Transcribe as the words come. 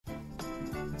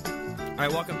All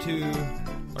right, welcome to,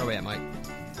 what are we at, Mike?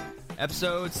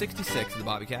 Episode 66 of the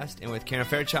Bobbycast, and with Karen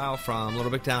Fairchild from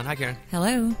Little Big Town. Hi, Karen.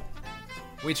 Hello.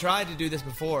 We tried to do this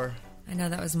before. I know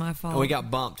that was my fault. And we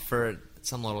got bumped for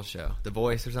some little show. The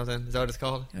Voice or something? Is that what it's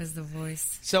called? It was The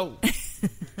Voice. So,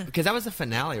 because that was the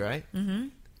finale, right? Mm-hmm.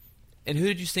 And who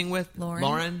did you sing with?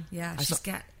 Lauren? Yeah, I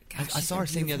saw her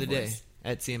sing the other day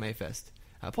at CMA Fest.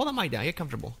 Pull that mic down. Get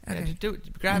comfortable. Okay. Yeah,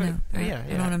 grab it. I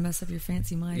don't want to mess up your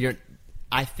fancy mic.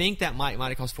 I think that mic might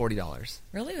have cost $40.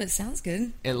 Really? It sounds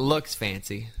good. It looks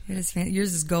fancy. It is fancy.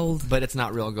 Yours is gold. But it's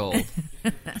not real gold.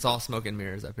 It's all smoke and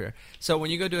mirrors up here. So when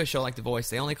you go do a show like The Voice,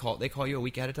 they call you a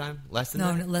week at a time? Less than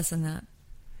that? No, less than that.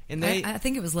 And I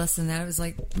think it was less than that. It was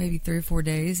like maybe 3 or 4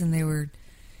 days, and they were,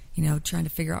 trying to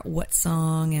figure out what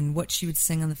song and what she would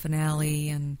sing on the finale.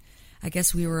 And I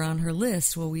guess we were on her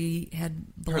list. Well, we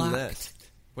had blocked. Her list?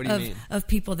 What do you mean? Of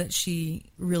people that she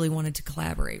really wanted to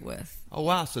collaborate with. Oh,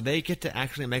 wow. So they get to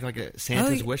actually make like a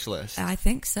Santa's wish list. I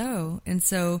think so. And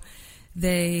so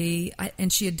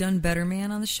and she had done Better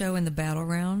Man on the show in the battle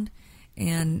round.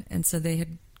 And so they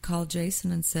had called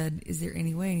Jason and said, is there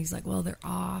any way? And he's like, well, they're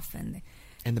off. And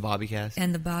the Bobbycast.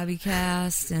 And the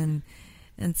Bobbycast.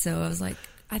 And so I was like,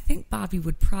 I think Bobby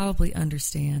would probably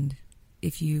understand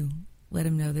if you let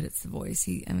him know that it's The Voice.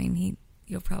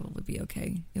 You'll probably be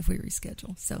okay if we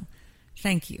reschedule. So,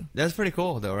 thank you. That was pretty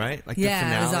cool, though, right? Like the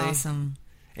finale. It was awesome.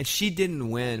 And she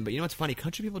didn't win, but you know what's funny?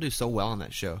 Country people do so well on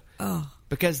that show. Oh,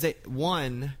 because they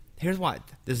won. Here's why.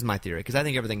 This is my theory, because I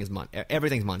think everything is money.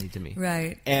 Everything's money to me.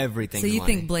 Right. Everything's money. So you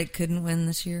money. think Blake couldn't win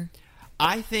this year?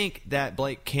 I think that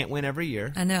Blake can't win every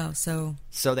year. I know. So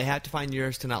they have to find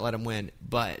years to not let him win.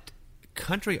 But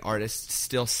country artists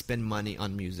still spend money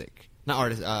on music. Not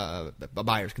artists,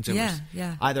 buyers, consumers.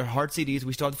 Yeah. Either hard CDs,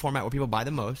 we still have the format where people buy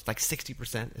the most, like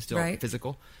 60% is still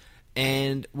physical.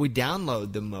 And we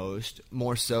download the most,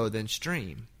 more so than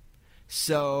stream.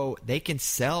 So they can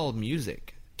sell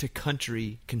music to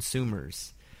country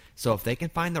consumers. So if they can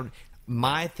find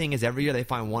my thing is every year they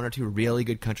find 1 or 2 really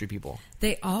good country people.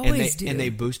 They always do. And they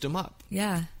boost them up.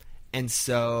 Yeah. And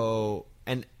so,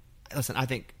 and listen, I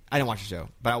didn't watch the show,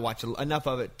 but I watched enough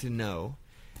of it to know.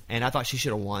 And I thought she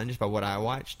should have won just by what I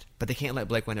watched. But they can't let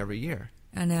Blake win every year.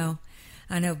 I know.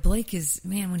 Blake is,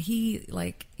 man, when he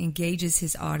engages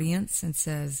his audience and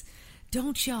says,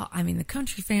 don't y'all, the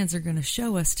country fans are going to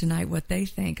show us tonight what they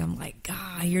think. I'm like,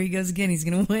 God, here he goes again. He's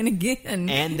going to win again.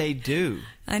 And they do.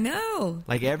 I know.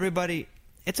 Like everybody,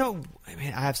 I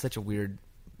have such a weird,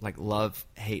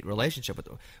 love-hate relationship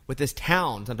with this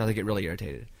town. Sometimes I get really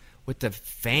irritated. With the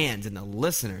fans and the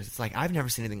listeners. It's like, I've never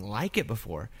seen anything like it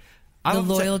before. The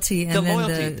loyalty.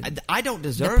 I don't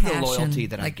deserve the loyalty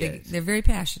that I get. They're very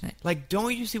passionate.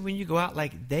 Don't you see when you go out,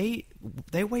 they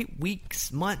wait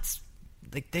weeks, months.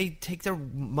 They take their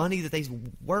money that they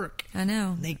work. I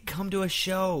know. And they come to a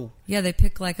show. Yeah, they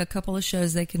pick a couple of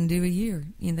shows they can do a year.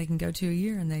 They can go to a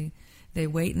year, and they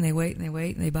wait and they wait and they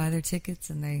wait, and they buy their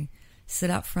tickets and they sit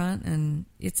out front, and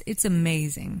it's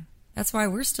amazing. That's why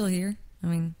we're still here.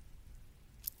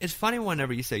 It's funny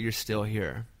whenever you say you're still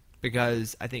here.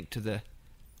 Because I think to the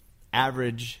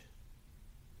average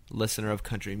listener of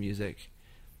country music,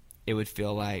 it would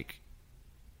feel like,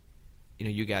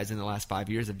 you guys in the last 5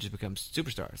 years have just become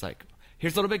superstars. Like,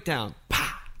 here's Little Big Town.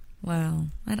 Pah! Well,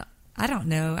 I don't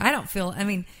know. I don't feel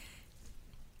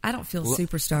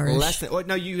superstarish.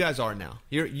 No, you guys are now.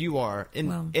 You are.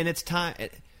 And it's time.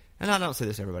 And I don't say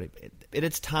this to everybody.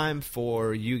 It's time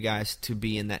for you guys to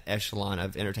be in that echelon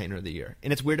of Entertainer of the Year.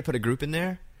 And it's weird to put a group in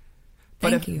there.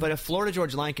 But if Florida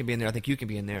Georgia Line can be in there, I think you can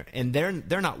be in there. And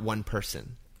they're not one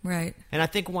person. Right. And I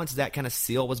think once that kind of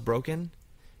seal was broken,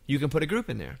 you can put a group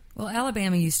in there. Well,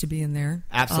 Alabama used to be in there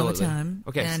Absolutely. all the time.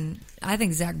 Okay. And I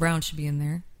think Zac Brown should be in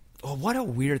there. Oh, what a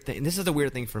weird thing. This is a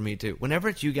weird thing for me, too. Whenever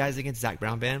it's you guys against Zac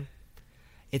Brown Band,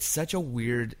 it's such a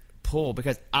weird pull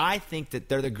because I think that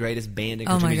they're the greatest band in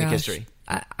country music history.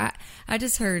 I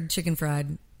just heard Chicken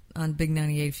Fried on Big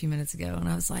 98 a few minutes ago, and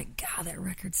I was like, God, that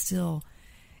record still...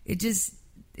 I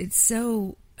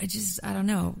don't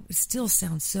know. It still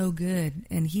sounds so good.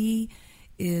 And he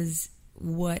is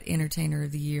what Entertainer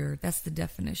of the Year. That's the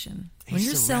definition. When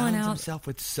you're selling out himself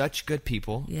with such good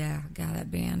people. Yeah, God,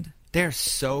 that band. They're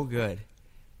so good.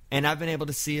 And I've been able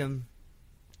to see them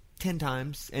 10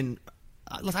 times. And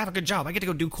I have a good job. I get to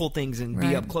go do cool things and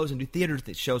be up close and do theater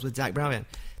shows with Zac Brown Band.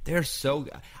 They're so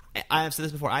good. I have said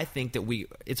this before. I think that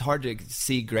it's hard to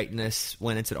see greatness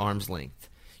when it's at arm's length.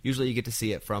 Usually you get to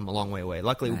see it from a long way away.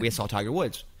 Luckily, we saw Tiger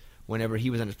Woods whenever he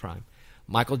was in his prime.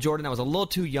 Michael Jordan, I was a little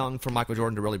too young for Michael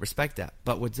Jordan to really respect that.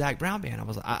 But with Zac Brown Band,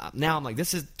 now I'm like,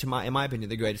 this is, in my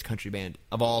opinion, the greatest country band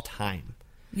of all time.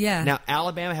 Yeah. Now,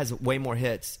 Alabama has way more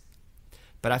hits.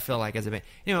 But I feel like as a band,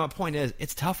 my point is,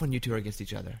 it's tough when you two are against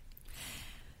each other.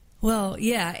 Well,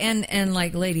 yeah, and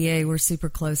like Lady A, we're super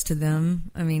close to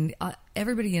them. I mean,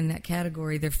 everybody in that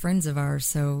category, they're friends of ours,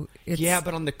 so it's... Yeah,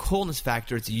 but on the coolness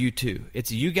factor, it's you two.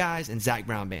 It's you guys and Zac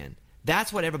Brown Band.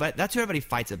 That's who everybody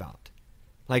fights about.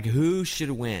 Like, who should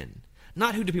win?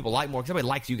 Not who do people like more, because everybody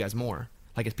likes you guys more,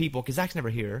 like as people, because Zac's never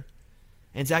here.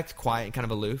 And Zac's quiet and kind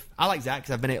of aloof. I like Zac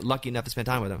because I've been lucky enough to spend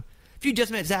time with him. If you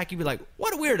just met Zac, you'd be like,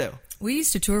 what a weirdo. We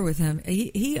used to tour with him.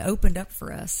 He opened up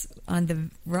for us on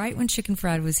right when Chicken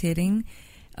Fried was hitting.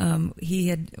 We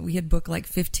had booked like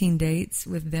 15 dates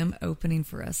with them opening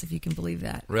for us, if you can believe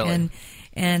that. Really?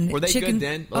 And were they good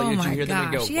then? Oh did my you hear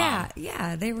gosh! Them and go, wow.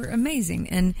 Yeah, they were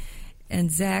amazing.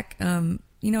 And Zac,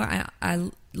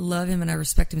 I love him and I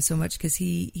respect him so much because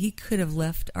he could have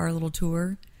left our little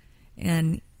tour,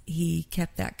 and he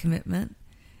kept that commitment.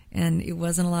 And it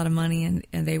wasn't a lot of money, and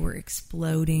they were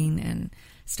exploding and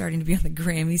starting to be on the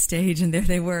Grammy stage, and there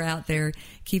they were out there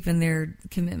keeping their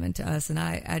commitment to us. And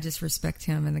I just respect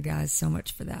him and the guys so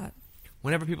much for that.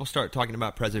 Whenever people start talking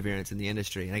about perseverance in the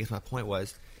industry, and I guess my point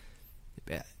was,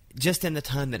 just in the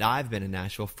time that I've been in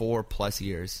Nashville, 4+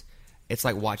 years, it's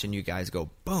like watching you guys go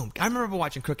boom. I remember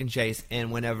watching Crook and Chase,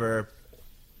 and whenever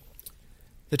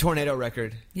the Tornado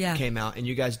record came out, and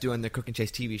you guys doing the Crook and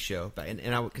Chase TV show,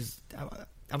 because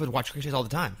I would watch Crook and Chase all the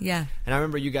time. Yeah. And I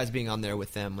remember you guys being on there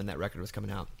with them when that record was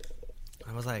coming out.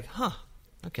 I was like,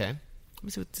 okay. Let me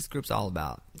see what this group's all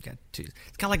about. It's kind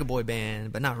of like a boy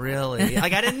band, but not really.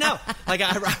 Like, I didn't know. Like,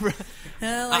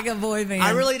 like a boy band.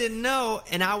 I really didn't know.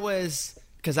 And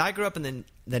because I grew up in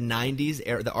the 90s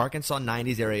era, the Arkansas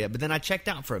 90s area, but then I checked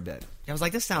out for a bit. I was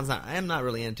like, I'm not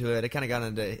really into it. I kind of got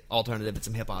into alternative and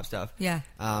some hip hop stuff. Yeah.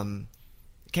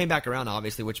 Came back around,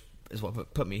 obviously, which is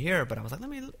what put me here. But I was like, let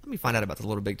me find out about the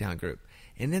Little Big Town group.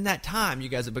 And in that time, you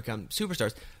guys have become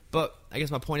superstars. But I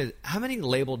guess my point is, how many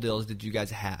label deals did you guys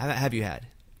have? Have you had?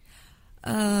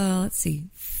 Let's see,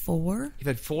 4. You've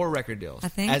had 4 record deals, I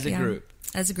think, as a group.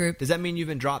 As a group. Does that mean you've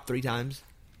been dropped 3 times?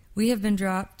 We have been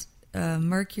dropped.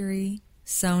 Mercury,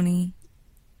 Sony.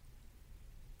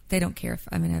 They don't care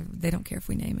they don't care if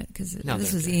we name it because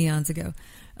this was eons ago.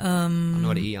 I don't know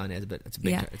what an eon is, but it's a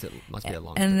big. Yeah. It must be a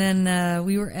long. And then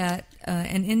we were at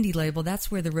an indie label.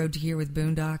 That's where the Road to Here with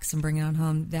Boondocks and Bring It On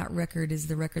Home. That record is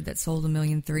the record that sold 1.3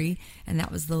 million, and that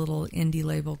was the little indie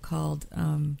label called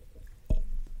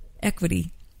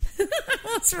Equity.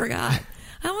 I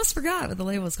almost forgot what the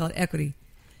label is called, Equity.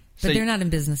 But so they're not in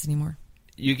business anymore.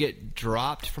 You get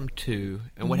dropped from 2,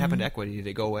 and what happened to Equity? Did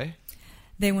it go away?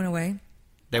 They went away.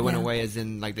 They went away as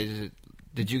in, like,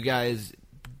 did you guys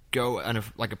go on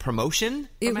a promotion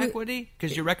from Equity?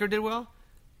 Because your record did well?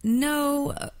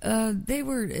 No, it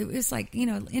was like,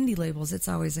 indie labels, it's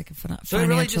always like a financial it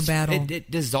really just, battle.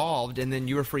 It dissolved, and then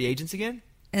you were free agents again?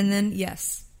 And then,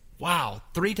 yes. Wow,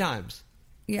 3 times.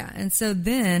 Yeah, and so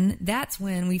then that's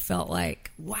when we felt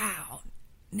like, wow,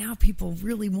 now people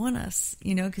really want us,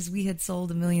 because we had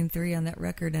sold 1.3 million on that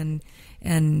record,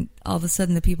 and all of a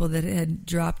sudden the people that had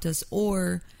dropped us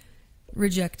or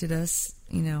rejected us,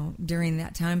 during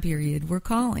that time period were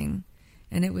calling,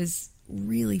 and it was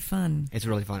really fun. It's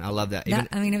really fun. I love that.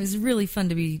 It was really fun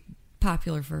to be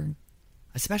popular for.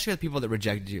 Especially with people that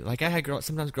rejected you. Like, I had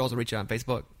sometimes girls will reach out on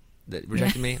Facebook that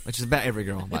rejected me, which is about every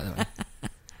girl, by the way.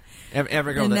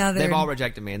 Every girl, they've all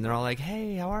rejected me, and they're all like,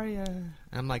 hey, how are you? And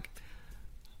I'm like,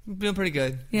 I'm doing pretty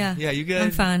good. Yeah. Yeah, you good?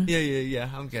 I'm fine. Yeah,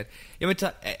 I'm good.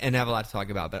 And have a lot to talk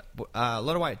about, but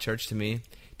Little White Church, to me,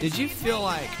 did you feel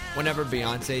like whenever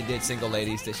Beyonce did Single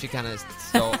Ladies that she kind of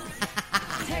stole...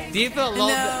 Do you feel a little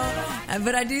bit...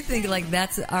 but I do think like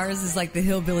ours is like the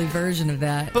hillbilly version of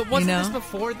that. But wasn't this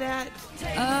before that?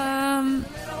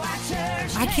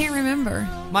 I can't remember.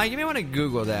 Mike, you may want to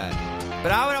Google that.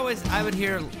 But I would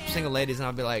hear Single Ladies and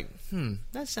I'd be like,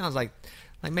 that sounds like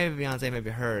maybe Beyonce maybe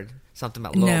heard something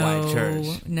about Little White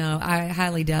Church. No, I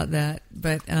highly doubt that.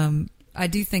 But I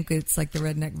do think it's like the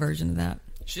redneck version of that.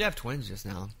 Should have twins just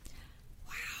now.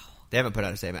 Wow. They haven't put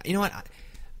out a statement. You know what?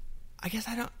 I guess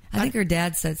I don't... I think her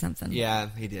dad said something. Yeah,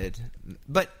 he did.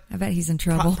 But I bet he's in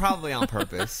trouble. Probably on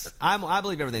purpose. I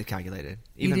believe everything's calculated.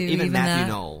 Even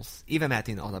Matthew Knowles. Even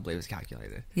Matthew Knowles, I believe, is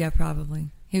calculated. Yeah,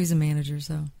 probably. He was a manager,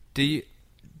 so. Do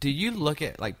you look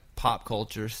at like pop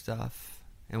culture stuff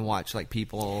and watch like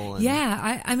people?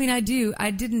 Yeah, I do.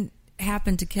 I didn't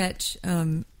happen to catch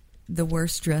the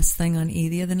worst dressed thing on E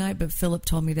the other night, but Philip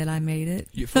told me that I made it.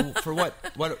 For what?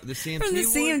 What, the CMT For the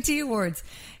Awards? CMT Awards.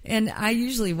 And I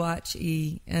usually watch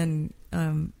E, and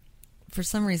for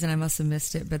some reason I must have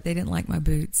missed it, but they didn't like my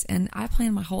boots, and I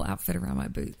planned my whole outfit around my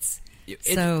boots.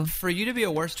 So for you to be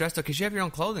a worst dressed, though, because you have your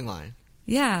own clothing line.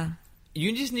 Yeah.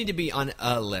 You just need to be on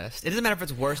a list. It doesn't matter if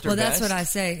it's worst or well, best. that's what I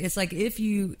say. It's like if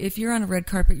you're on a red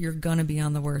carpet, you're gonna be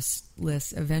on the worst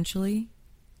list eventually.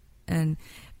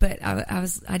 But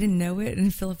I didn't know it,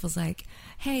 and Philip was like,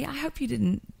 "Hey, I hope you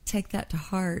didn't take that to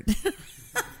heart."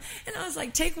 And I was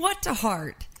like, "Take what to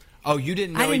heart?" Oh, you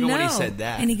didn't know even when he said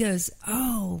that. And he goes,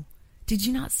 "Oh, did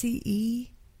you not see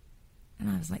E?" And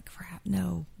I was like, "Crap,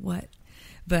 no, what?"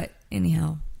 But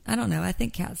anyhow, I don't know. I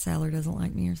think Kat Saller doesn't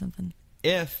like me or something.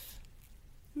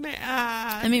 Maybe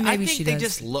I think she they does.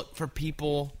 just look for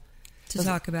people to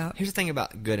talk about. Here's the thing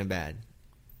about good and bad.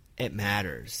 It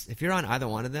matters. If you're on either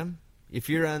one of them, if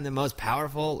you're on the most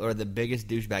powerful or the biggest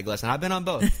douchebag list, and I've been on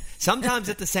both, sometimes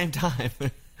at the same time.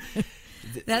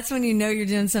 That's when you know you're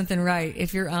doing something right.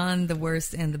 If you're on the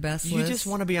worst and the best list. You just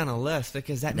want to be on a list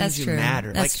because that means you true.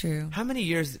 matter. That's true. How many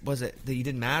years was it that you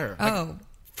didn't matter?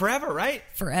 Forever, right?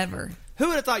 Forever. Who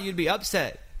would have thought you'd be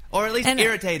upset? Or at least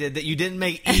irritated that you didn't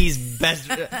make E's best.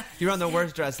 You're on the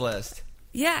worst dress list.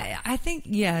 Yeah, I think,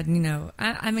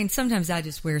 I mean, sometimes I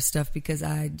just wear stuff because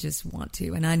I just want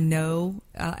to. And I know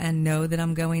that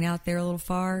I'm going out there a little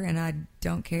far and I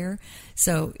don't care.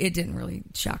 So it didn't really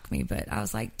shock me. But I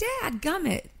was like, Dad,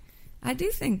 gummit. I do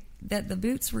think that the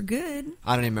boots were good.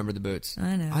 I don't even remember the boots.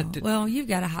 I know. Well, you've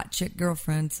got a hot chick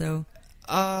girlfriend, so.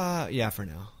 Yeah, for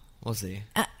now. We'll see.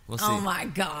 We'll see. Oh, my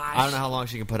gosh. I don't know how long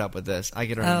she can put up with this. I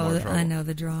get her in more trouble. I know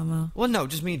the drama. Well, no,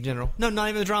 just me in general. No, not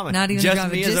even the drama. Not even just the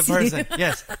drama. me as a person.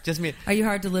 Yes, just me. Are you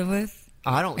hard to live with?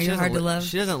 I don't. Are you hard to love?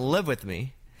 She doesn't live with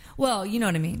me. Well, you know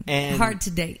what I mean. And hard to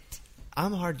date.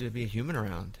 I'm hard to be a human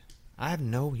around. I have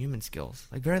no human skills.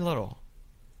 Like, very little.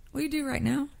 What do you do right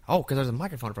now? Oh, because there's a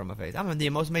microphone in front of my face. I'm the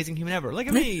most amazing human ever. Look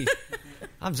at me.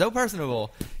 I'm so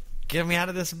personable. Get me out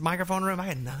of this microphone room. I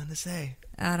had nothing to say.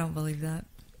 I don't believe that.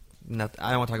 Nothing. I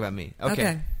don't want to talk about me. Okay.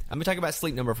 I'm going to talk about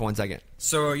Sleep Number for 1 second.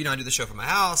 So, I do the show from my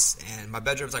house, and my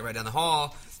bedroom's like right down the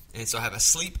hall. And so I have a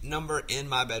Sleep Number in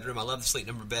my bedroom. I love the Sleep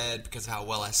Number bed because of how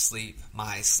well I sleep.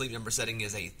 My Sleep Number setting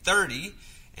is a 30.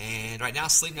 And right now,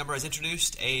 Sleep Number has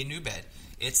introduced a new bed.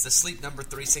 It's the Sleep Number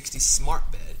 360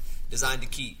 Smart Bed, designed to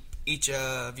keep each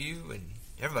of you and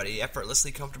everybody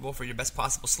effortlessly comfortable for your best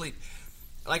possible sleep.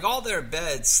 Like all their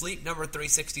beds, Sleep Number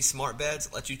 360 Smart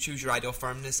Beds let you choose your ideal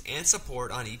firmness and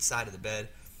support on each side of the bed.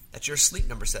 That's your Sleep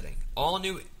Number setting. All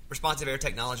new responsive air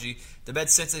technology. The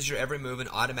bed senses your every move and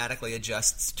automatically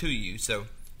adjusts to you, so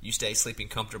you stay sleeping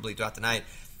comfortably throughout the night.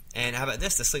 And how about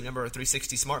this? The Sleep Number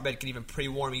 360 Smart Bed can even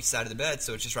pre-warm each side of the bed,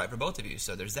 so it's just right for both of you.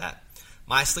 So there's that.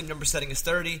 My Sleep Number setting is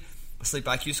 30. My Sleep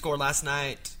IQ score last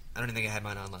night, I don't even think I had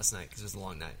mine on last night because it was a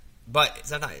long night. But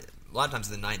sometimes, a lot of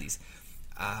times in the 90s.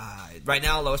 Right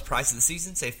now, lowest price of the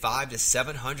season, save $500 to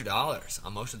 $700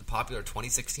 on most of the popular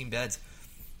 2016 beds.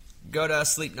 Go to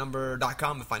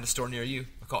sleepnumber.com and find a store near you.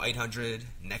 Or call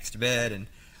 800-NEXT-BED, and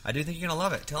I do think you're going to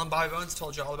love it. Tell them Bobby Bones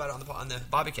told you all about it on the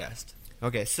Bobbycast.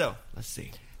 Okay, so, let's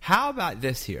see. How about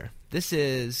this here? This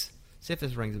is, see if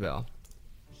this rings a bell.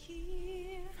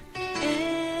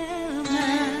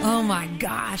 Oh my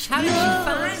gosh, how did you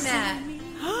find that?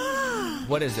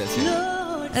 What is this here?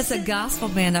 That's a gospel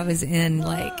band I was in,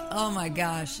 oh my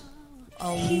gosh,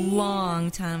 a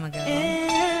long time ago.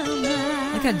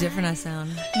 Look how different I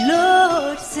sound.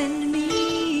 Lord, send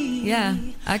me. Yeah,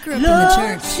 I grew up in the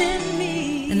church.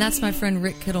 And that's my friend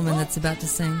Rick Kittleman that's about to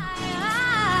sing.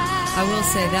 I will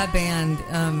say that band,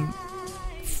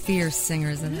 fierce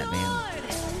singers in that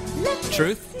band.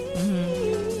 Truth?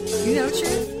 Mm-hmm. You know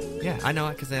Truth? Yeah, I know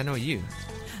it because I know you.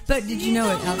 But did you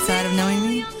know it outside of knowing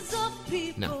me?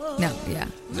 No. No, yeah.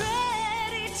 No.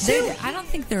 I don't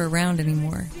think they're around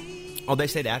anymore. Oh, they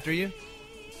stayed after you?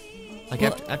 Like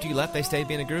after you left, they stayed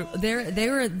being a group?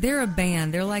 They're a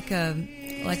band. They're like a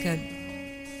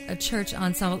church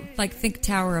ensemble, like think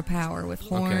Tower of Power with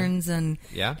horns and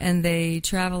they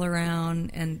travel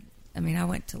around, and I mean I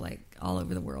went to all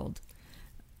over the world.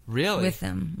 Really? With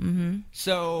them. Mm-hmm.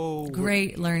 So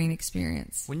great learning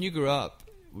experience. When you grew up,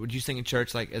 would you sing in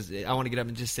church I want to get up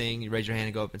and just sing? You raise your hand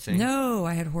and go up and sing? No,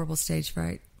 I had horrible stage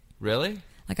fright. Really?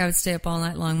 I would stay up all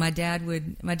night long. My dad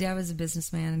was a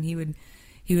businessman, and he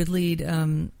would lead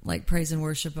praise and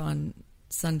worship on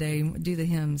Sunday, do the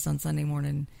hymns on Sunday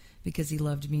morning because he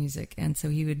loved music, and so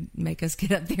he would make us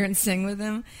get up there and sing with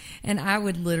him, and I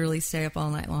would literally stay up all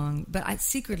night long. But I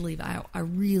secretly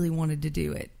really wanted to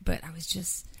do it, but I was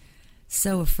just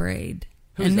so afraid.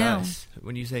 Who's us?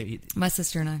 When you say my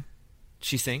sister and I.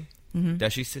 She sing? Mm-hmm.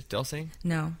 Does she still sing?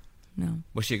 No.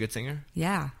 Was she a good singer?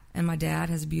 Yeah, and my dad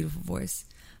has a beautiful voice.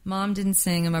 Mom didn't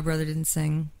sing, and my brother didn't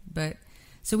sing, but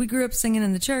so we grew up singing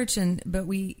in the church, but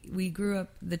we grew up.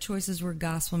 The choices were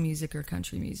gospel music or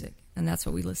country music, and that's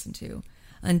what we listened to.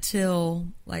 until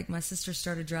like my sister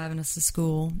started driving us to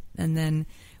school, and then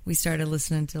we started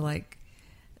listening to like.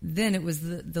 Then it was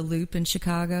the Loop in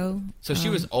Chicago. So she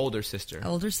was older sister.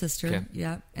 Older sister, okay.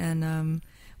 Yeah. And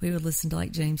we would listen to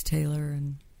like James Taylor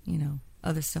and, you know,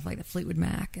 other stuff like the Fleetwood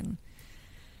Mac and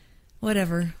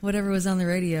whatever was on the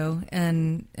radio.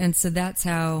 And so that's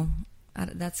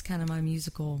that's kind of my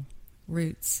musical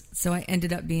roots. So I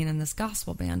ended up being in this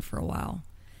gospel band for a while.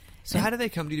 So how did they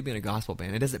come to you to be in a gospel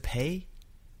band? And does it pay?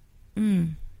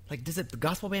 Like, does the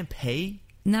gospel band pay?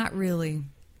 Not really.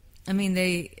 I mean,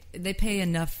 they pay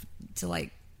enough to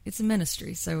like, it's a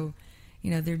ministry, so you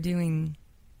know they're doing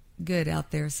good out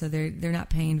there. So they're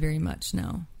not paying very much,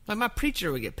 no. Like my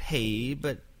preacher would get paid,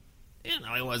 but you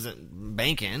know he wasn't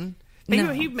banking.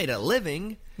 No. He made a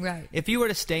living, right? If you were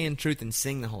to stay in truth and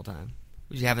sing the whole time,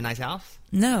 would you have a nice house?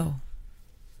 No.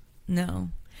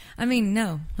 I mean,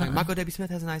 no. Like Michael W. Smith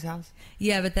has a nice house.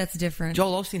 Yeah, but that's different.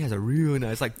 Joel Osteen has a really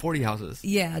nice, like 40 houses.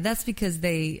 Yeah, that's because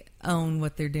they own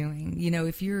what they're doing. You know,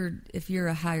 if you're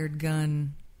a hired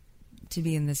gun to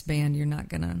be in this band, you're not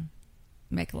gonna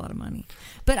make a lot of money.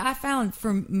 But I found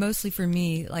mostly for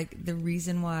me, like the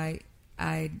reason why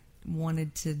I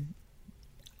wanted to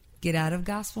get out of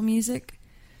gospel music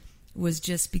was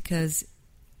just because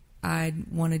I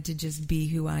wanted to just be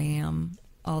who I am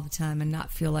all the time and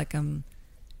not feel like I'm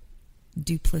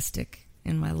duplistic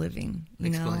in my living,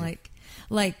 you know,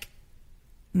 like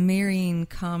marrying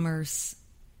commerce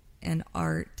and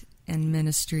art and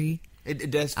ministry.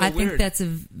 It does feel weird. I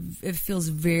think it feels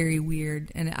very weird,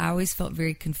 and I always felt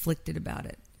very conflicted about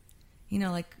it. You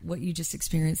know, like what you just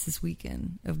experienced this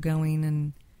weekend of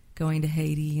going to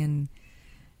Haiti, and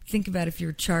think about if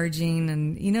you're charging,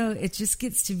 and you know, it just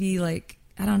gets to be like,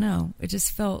 I don't know, it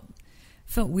just felt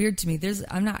weird to me.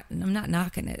 I'm not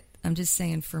knocking it. I'm just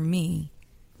saying for me,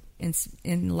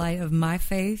 in light of my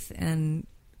faith, and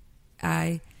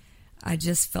I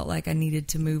just felt like I needed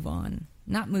to move on.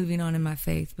 Not moving on in my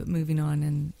faith, but moving on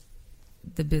in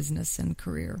the business and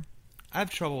career. I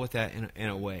have trouble with that in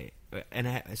a way.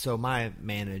 And so my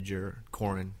manager,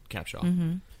 Corin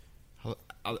Capshaw,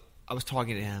 I was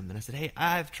talking to him, and I said, hey,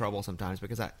 I have trouble sometimes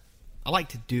because I like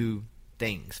to do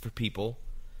things for people,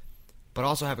 but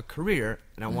also have a career,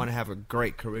 and I want to have a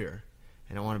great career.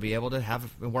 And I want to be able to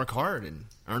work hard and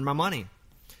earn my money.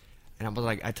 And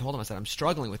I told him, I said, I'm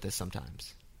struggling with this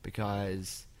sometimes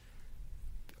because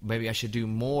maybe I should do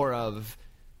more of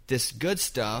this good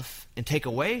stuff and take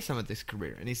away some of this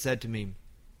career. And he said to me,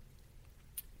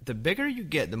 the bigger you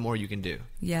get, the more you can do.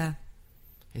 Yeah.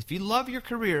 If you love your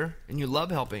career and you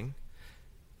love helping,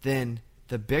 then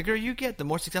the bigger you get, the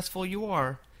more successful you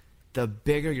are, the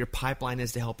bigger your pipeline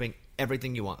is to helping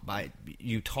everything you want, by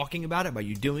you talking about it, by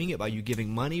you doing it, by you giving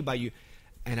money, by you.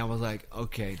 And I was like,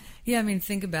 okay. Yeah, I mean,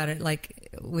 think about it. Like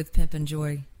with Pimp and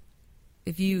Joy,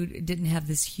 if you didn't have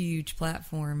this huge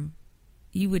platform,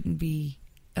 you wouldn't be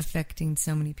affecting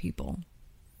so many people.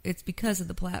 It's because of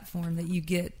the platform that you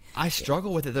get. I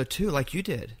struggle with it though too, like you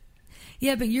did.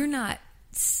 Yeah, but you're not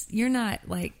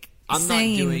like I'm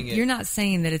saying, not doing it. You're not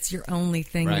saying that it's your only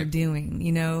thing Right. you're doing.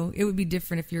 You know, it would be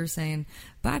different if you're saying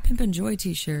buy Pimp and Joy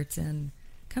t-shirts and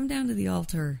come down to the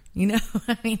altar. You know,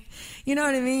 I mean, you know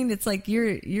what I mean? It's like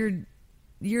you're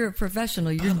a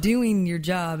professional. You're doing your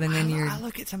job, and then I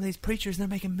look at some of these preachers, and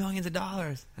they're making millions of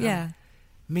dollars. Yeah.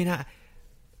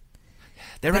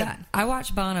 I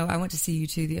watched Bono. I went to see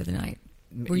U2 the other night.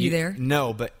 Were you there?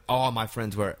 No, but all my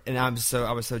friends were, and I was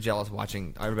so jealous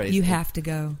watching everybody. You have to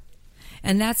go,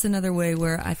 and that's another way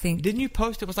where I think. Didn't you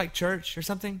post it was like church or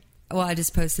something? Well, I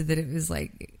just posted that it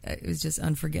was just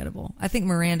unforgettable. I think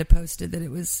Miranda posted that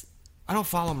it was. I don't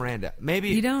follow Miranda. Maybe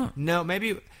you don't. No,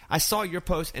 maybe I saw your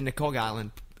post and Nicole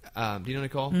Guyland. Do you know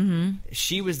Nicole? Mm-hmm.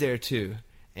 She was there too,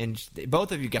 and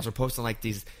both of you guys were posting like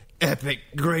these epic,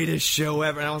 greatest show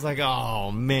ever, and I was like,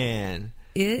 oh man,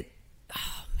 You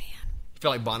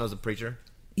feel like Bono's a preacher?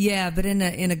 Yeah, but in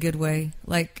a good way.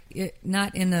 Like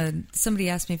not in a. Somebody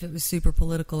asked me if it was super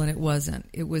political, and it wasn't.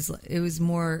 It was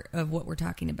more of what we're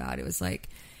talking about. It was like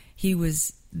he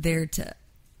was there to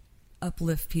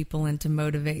uplift people and to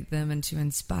motivate them and to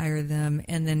inspire them,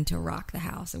 and then to rock the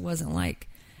house. It wasn't like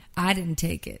I didn't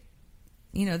take it.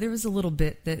 You know, there was a little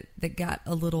bit that got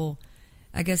a little.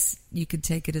 I guess you could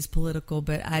take it as political,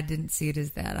 but I didn't see it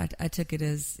as that. I took it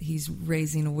as he's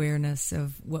raising awareness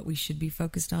of what we should be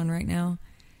focused on right now,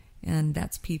 and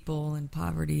that's people and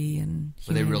poverty and humanity.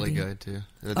 Were they really good too?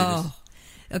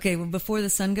 Okay. Well, before the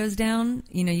sun goes down,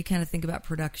 you know, you kind of think about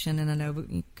production, and I know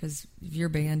because of your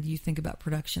band, you think about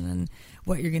production and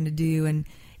what you're going to do,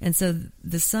 and so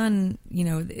the sun, you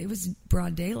know, it was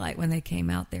broad daylight when they came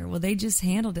out there. Well, they just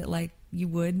handled it like you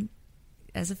would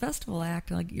as a festival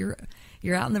act, like you're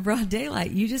out in the broad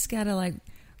daylight. You just got to like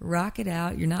rock it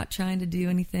out. You're not trying to do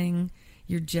anything.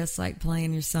 You're just like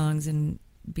playing your songs and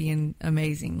being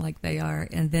amazing like they are.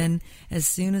 And then as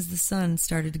soon as the sun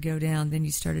started to go down, then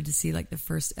you started to see like the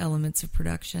first elements of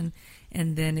production.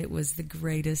 And then it was the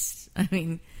greatest. I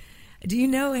mean,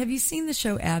 have you seen the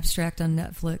show Abstract on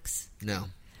Netflix? No.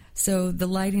 So the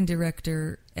lighting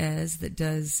director that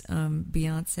does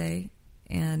Beyonce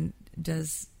and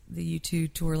does the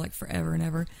U2 tour like forever and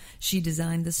ever, she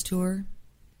designed this tour.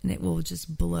 And it will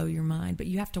just blow your mind. But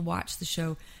you have to watch the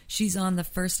show. She's on the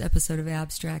first episode of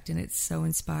Abstract, and it's so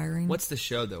inspiring. What's the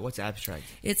show, though? What's Abstract?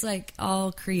 It's like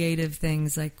all creative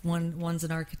things. Like one's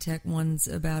an architect, one's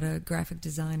about a graphic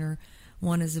designer,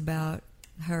 one is about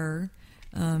her.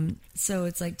 So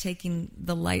it's like taking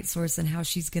the light source and how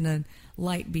she's going to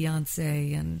light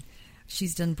Beyonce. And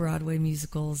she's done Broadway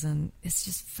musicals, and it's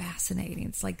just fascinating.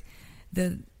 It's like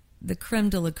the creme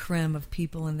de la creme of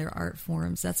people and their art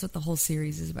forms. That's what the whole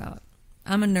series is about.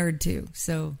 I'm a nerd too,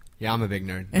 so... Yeah, I'm a big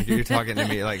nerd. You're talking to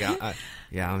me like,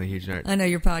 yeah, I'm a huge nerd. I know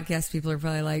your podcast people are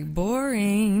probably like,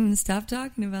 boring, stop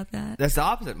talking about that. That's the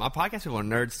opposite. My podcast people are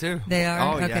nerds too. They are?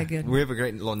 Oh, okay, yeah. Good. We have a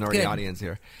great little nerdy audience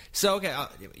here. So, okay,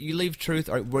 you leave Truth.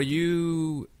 Were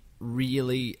you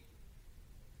really,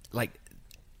 like,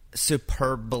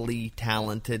 superbly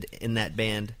talented in that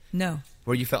band? No.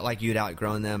 Where you felt like you'd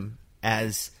outgrown them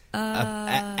as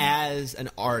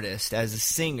an artist, as a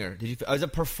singer? As a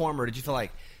performer, did you feel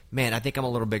like, man, I think I'm a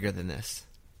little bigger than this?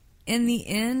 In the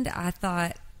end, I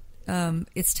thought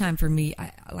it's time for me.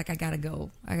 I gotta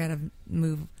go. I gotta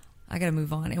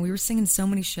move on. And we were singing so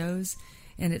many shows,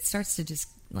 and it starts to just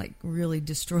like really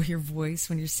destroy your voice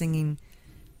when you're singing,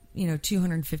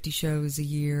 250 shows a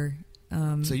year.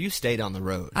 So you stayed on the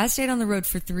road. I stayed on the road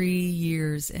for 3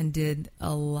 years and did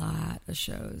a lot of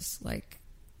shows, like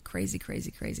crazy.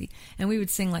 And we would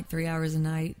sing like 3 hours a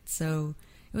night. So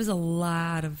it was a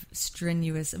lot of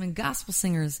strenuous, gospel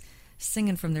singers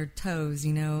singing from their toes,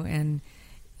 and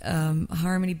a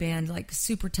harmony band, like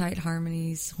super tight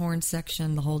harmonies, horn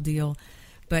section, the whole deal.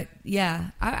 But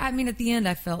yeah, I mean, at the end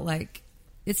I felt like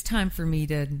it's time for me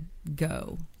to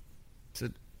go. So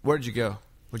where'd you go?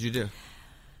 What'd you do?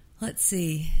 Let's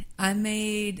see. I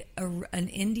made an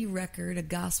indie record, a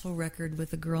gospel record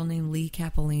with a girl named Lee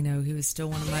Capolino, who is still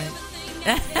one of my...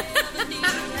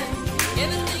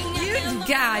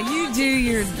 you do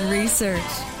your research.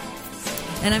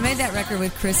 And I made that record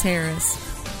with Chris Harris.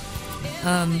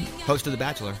 Host of The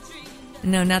Bachelor.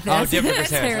 No, not that. Oh, different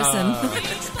Chris Harrison.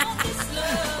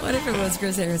 What if it was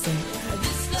Chris Harrison?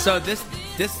 So this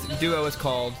duo is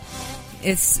called...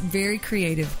 It's very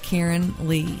creative, Karen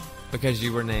Lee. Because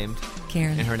you were named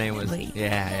Karen, and her name was Lee.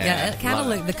 Yeah. It kind of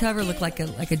looked. The cover looked like a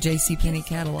JCPenney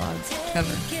catalog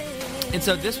cover. And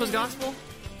so this was gospel.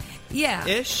 Yeah,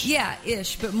 ish. Yeah,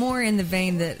 ish, but more in the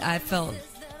vein that I felt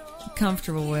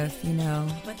comfortable with.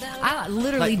 I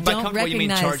literally don't recognize. You mean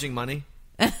charging money?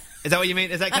 Is that what you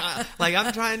mean? Is that like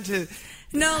I'm trying to?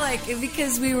 No,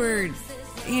 because we were,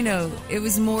 it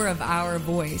was more of our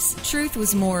voice. Truth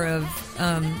was more of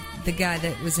the guy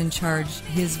that was in charge,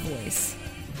 his voice.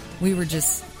 We were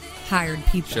just hired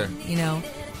people, sure.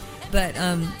 But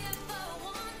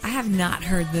I have not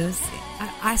heard this.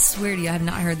 I swear to you, I have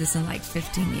not heard this in like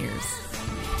 15 years.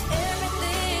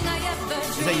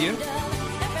 Is that you?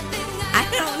 I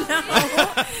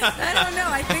don't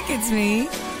know. I think it's me.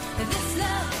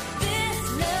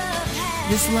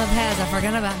 This love has. I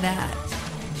forgot about that.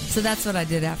 So that's what I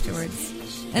did afterwards.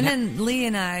 And then Lee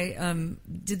and I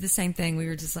did the same thing. We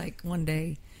were just like one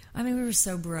day. We were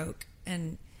so broke.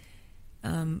 And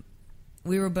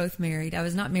we were both married. I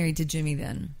was not married to Jimmy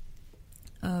then.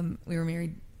 We were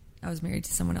married. I was married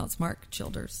to someone else, Mark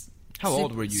Childers. How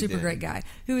old were you Super then? Great guy.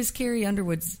 Who is Carrie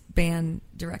Underwood's band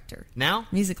director. Now?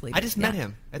 Musically. I just met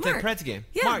him at the Preds game.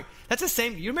 Yeah. Mark. That's the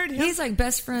same. You're married to him? He's like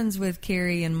best friends with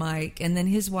Carrie and Mike, and then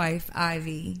his wife,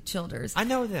 Ivy Childers. I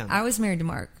know them. I was married to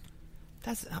Mark.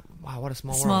 Wow, what a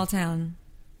small world. Small town.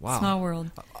 Wow. Small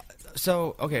world.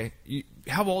 So, okay.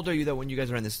 How old are you, though, when you guys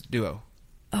were in this duo?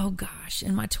 Oh, gosh.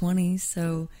 In my 20s.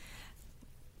 So,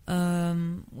 I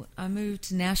moved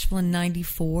to Nashville in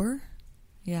 94.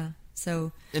 Yeah.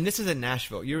 So. And this is in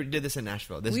Nashville. You did this in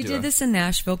Nashville. We did this in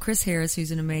Nashville. Chris Harris,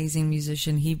 who's an amazing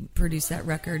musician, he produced that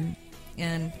record.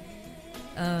 And,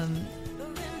 another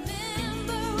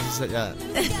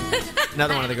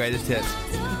one of the greatest hits.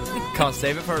 Called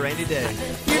 "Save It for a Rainy Day."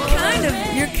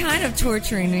 You're kind of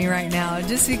torturing me right now,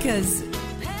 just because.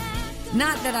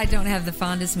 Not that I don't have the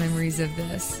fondest memories of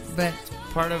this, but it's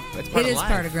part of life.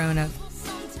 Part of growing up.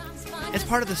 It's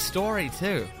part of the story,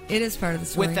 too. It is part of the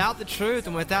story. Without the truth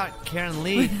and without Karen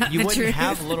Lee, Without you the wouldn't truth.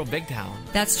 have Little Big Town.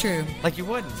 That's true. Like, you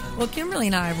wouldn't. Well, Kimberly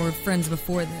and I were friends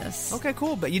before this. Okay,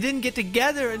 cool. But you didn't get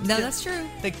together. No, that's true.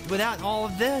 Like, without all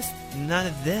of this, none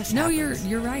of this No, happens.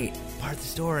 you're right. Part of the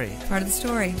story. Part of the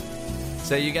story.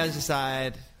 So you guys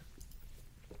decide...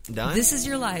 Done? This is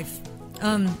your life.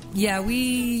 Yeah,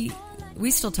 we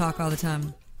still talk all the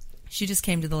time. She just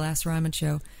came to the last Ryman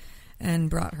show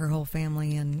and brought her whole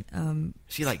family. And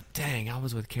She like, dang, I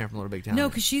was with Karen from Little Big Town. no,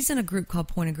 because she's in a group called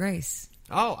Point of Grace.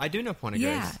 Oh, I do know Point of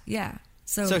Grace. Yeah.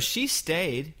 So she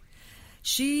stayed.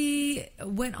 She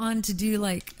went on to do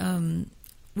like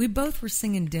we both were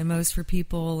singing demos for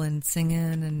people and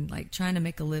singing and like trying to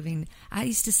make a living. I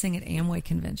used to sing at Amway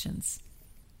conventions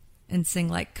and sing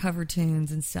like cover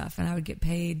tunes and stuff, and I would get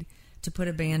paid to put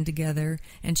a band together.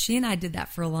 And she and I did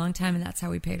that for a long time, and that's how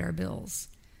we paid our bills.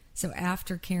 So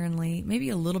after Karen Lee, maybe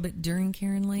a little bit during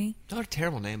Karen Lee. What a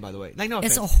terrible name, by the way. Like, no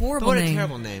It's a offense, horrible but name. What a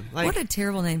terrible name. Like, What a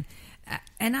terrible name.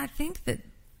 And I think that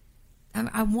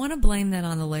I want to blame that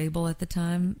on the label at the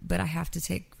time, but I have to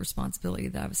take responsibility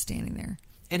that I was standing there.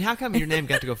 and how come your name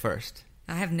got to go first?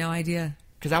 I have no idea.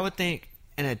 Because I would think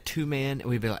in a two-man,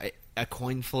 we'd be like a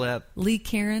coin flip. Lee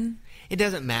Karen. It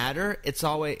doesn't matter. It's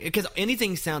always... Because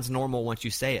anything sounds normal once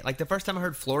you say it. Like, the first time I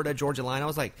heard Florida Georgia Line, I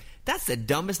was like, that's the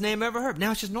dumbest name I ever heard.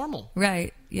 Now it's just normal.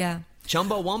 Right, yeah.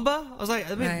 Chumbawamba? I was like,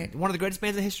 Right. one of the greatest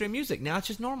bands in the history of music. Now it's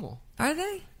just normal. Are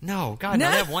they? No, God, No.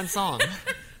 no. They have one song.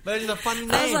 But it's a funny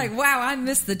name. I was like, wow, I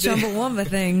missed the Chumbawamba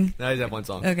thing. No, they just have one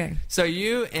song. Okay. So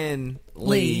you and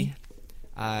Lee,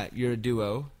 you're a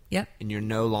duo. Yep. And you're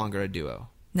no longer a duo.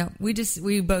 No,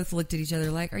 we both looked at each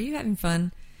other like, are you having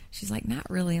fun? She's like, not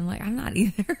really. I'm like, I'm not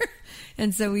either.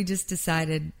 And so we just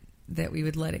decided that we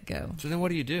would let it go. So then what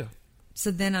do you do? So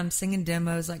then I'm singing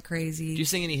demos like crazy. Do you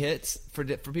sing any hits for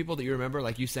people that you remember?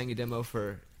 Like you sang a demo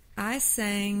for... I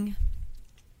sang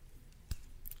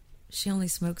She Only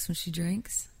Smokes When She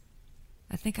Drinks.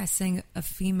 I think I sang a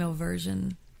female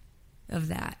version of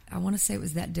that. I want to say it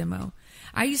was that demo.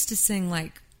 I used to sing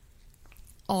like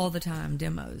all the time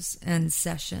demos and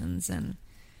sessions and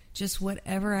just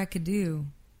whatever I could do.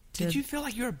 Did you feel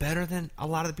like you were better than a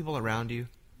lot of the people around you?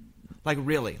 Like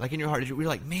really? Like in your heart, were you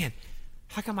like, man,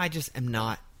 how come I just am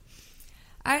not?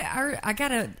 I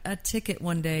got a ticket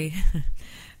one day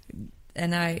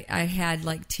and I had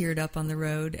like teared up on the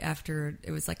road after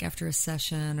a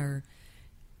session, or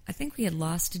I think we had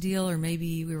lost a deal, or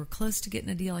maybe we were close to getting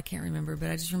a deal. I can't remember, but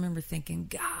I just remember thinking,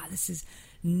 God, this is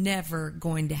never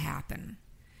going to happen.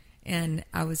 And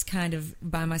I was kind of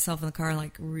by myself in the car,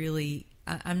 like really,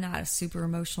 I'm not a super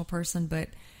emotional person, but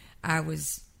I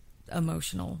was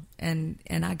emotional, and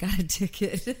I got a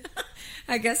ticket.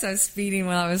 I guess I was speeding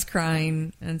while I was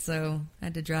crying, and so I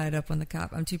had to dry it up on the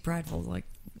cop. I'm too prideful. Like,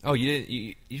 oh, you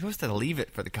didn't. You're supposed to leave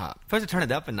it for the cop. You're supposed to turn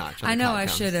it up a notch. When I the know cop I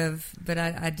comes. should have, but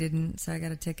I didn't. So I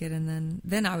got a ticket, and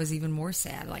then I was even more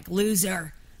sad, like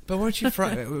loser. But weren't you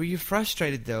were you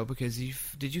frustrated though? Because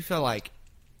did you feel like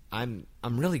I'm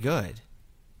really good,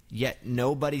 yet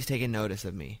nobody's taking notice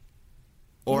of me,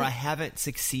 or I haven't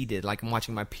succeeded like I'm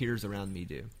watching my peers around me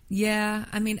do? Yeah,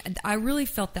 I mean, I really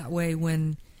felt that way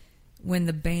when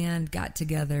the band got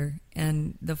together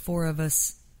and the four of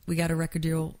us, we got a record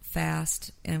deal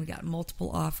fast and we got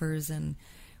multiple offers and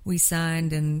we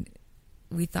signed and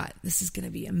we thought this is going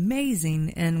to be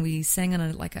amazing, and we sang on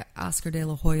a Oscar de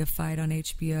la Hoya fight on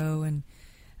HBO, and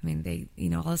I mean they,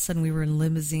 all of a sudden we were in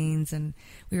limousines and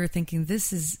we were thinking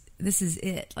this is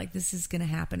it, like this is going to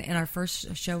happen. And our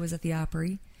first show was at the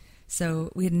Opry.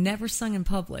 So we had never sung in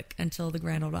public until the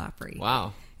Grand Ole Opry.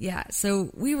 Wow. Yeah, so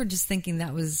we were just thinking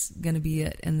that was going to be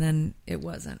it, and then it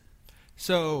wasn't.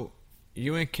 So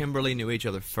you and Kimberly knew each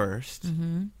other first,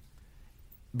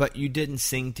 but you didn't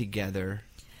sing together.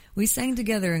 We sang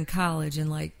together in college,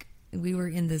 and we were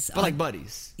in this... But like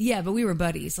buddies. Yeah, but we were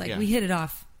buddies. Yeah. We hit it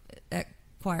off at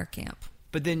choir camp.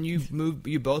 But then you moved.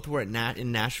 You both were in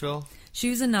Nashville. She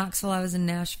was in Knoxville. I was in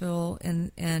Nashville,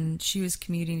 and she was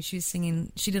commuting. She was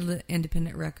singing. She did an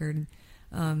independent record,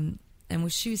 and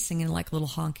she was singing like little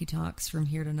honky tonks from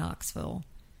here to Knoxville,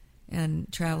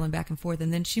 and traveling back and forth.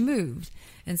 And then she moved,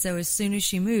 and so as soon as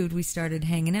she moved, we started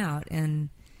hanging out, and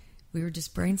we were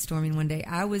just brainstorming one day.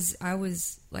 I was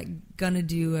like gonna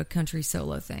do a country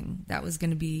solo thing. That was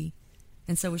gonna be,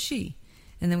 and so was she.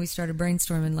 And then we started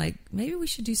brainstorming, like, maybe we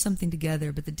should do something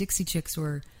together. But the Dixie Chicks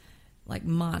were, like,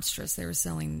 monstrous. They were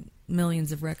selling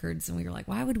millions of records. And we were like,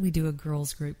 why would we do a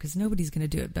girls group? Because nobody's going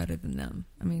to do it better than them.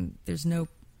 I mean, there's no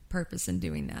purpose in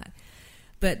doing that.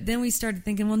 But then we started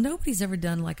thinking, well, nobody's ever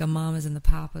done, like, a Mamas and the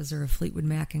Papas or a Fleetwood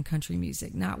Mac in country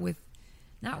music. Not where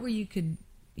you could,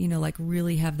 like,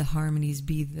 really have the harmonies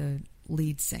be the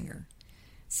lead singer.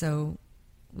 So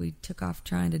we took off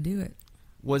trying to do it.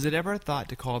 Was it ever a thought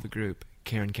to call the group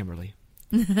Karen Kimberly?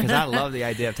 Because I love the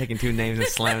idea of taking two names and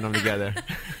slamming them together.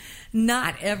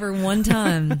 Not ever one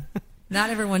time. Not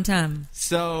ever one time.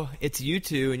 So it's you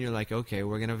two, and you're like, okay,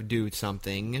 we're going to do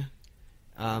something.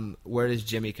 Where does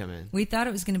Jimmy come in? We thought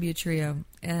it was going to be a trio.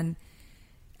 And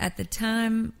at the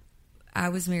time, I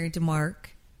was married to Mark,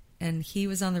 and he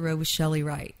was on the road with Shelley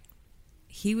Wright.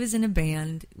 He was in a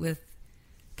band with,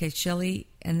 Shelley,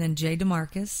 and then Jay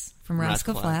DeMarcus from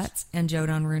Rascal Flatts, and Joe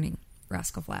Don Rooney,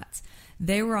 Rascal Flatts.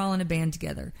 They were all in a band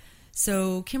together.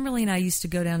 So Kimberly and I used to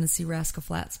go down and see Rascal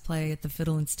Flatts play at the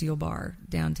Fiddle and Steel Bar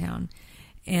downtown.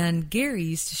 And Gary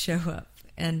used to show up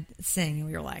and sing, and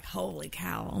we were like, holy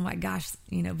cow, oh my gosh,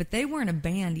 but they weren't a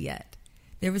band yet.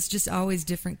 There was just always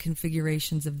different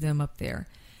configurations of them up there.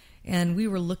 And we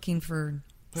were looking for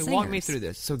singers. Walk me through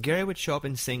this. So Gary would show up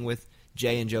and sing with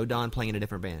Jay and Joe Don playing in a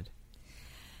different band.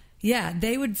 Yeah,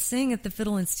 they would sing at the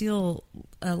Fiddle and Steel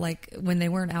like when they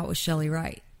weren't out with Shelley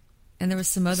Wright. And there was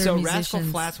some other musicians. So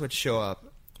Rascal Flatts would show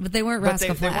up. But they weren't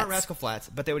Rascal Flatts. They weren't Rascal Flatts,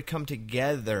 but they would come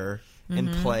together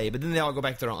and play. But then they all go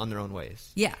back on their own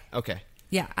ways. Yeah. Okay.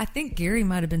 Yeah, I think Gary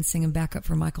might have been singing backup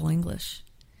for Michael English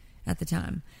at the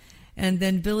time. And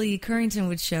then Billy Currington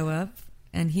would show up,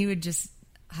 and he would just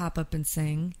hop up and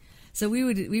sing. So we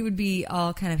would be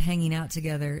all kind of hanging out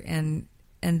together. And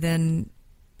then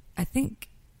I think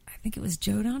it was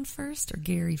Joe Don first or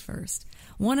Gary first.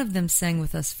 One of them sang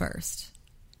with us first.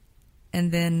 And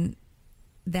then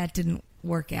that didn't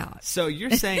work out. So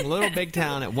you're saying Little Big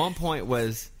Town at one point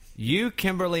was you,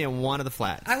 Kimberly, and one of the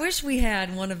Flats. I wish we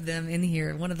had one of them in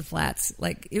here, one of the Flats.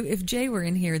 Like, if Jay were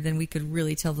in here, then we could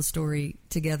really tell the story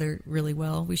together really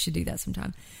well. We should do that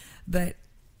sometime. But,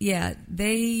 yeah,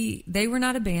 they were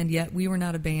not a band yet. We were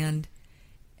not a band.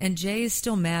 And Jay is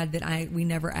still mad that we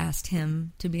never asked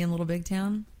him to be in Little Big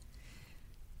Town.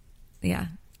 Yeah.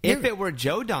 If it were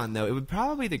Joe Don, though, it would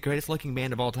probably be the greatest looking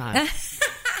band of all time.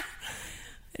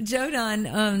 Joe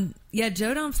Don,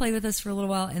 Joe Don played with us for a little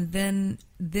while, and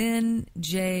then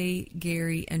Jay,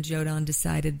 Gary, and Joe Don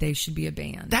decided they should be a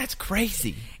band. That's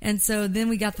crazy. And so then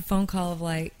we got the phone call of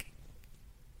like,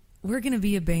 we're going to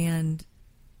be a band.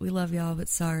 We love y'all, but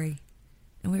sorry.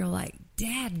 And we were like,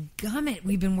 dadgummit,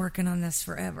 we've been working on this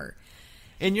forever.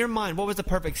 In your mind, what was the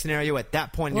perfect scenario at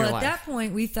that point in your life? Well, at that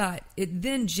point, we thought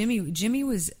then Jimmy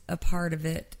was a part of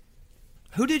it.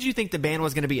 Who did you think the band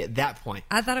was going to be at that point?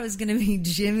 I thought it was going to be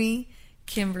Jimmy,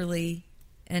 Kimberly,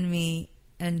 and me,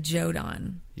 and Joe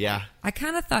Don. Yeah. I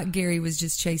kind of thought Gary was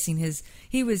just chasing his...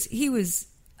 He was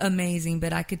amazing,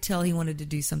 but I could tell he wanted to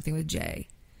do something with Jay.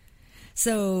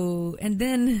 So, and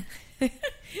then...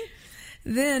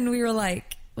 then we were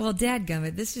like... Well,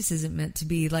 dadgummit, this just isn't meant to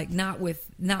be, like, not with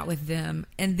them.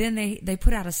 And then they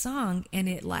put out a song, and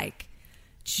it, like,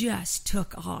 just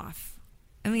took off.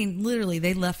 I mean, literally,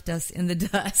 they left us in the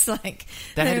dust. Like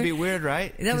that had to be weird,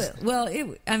 right?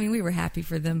 We were happy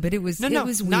for them, but it was weird.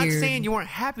 Not saying you weren't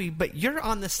happy, but you're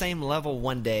on the same level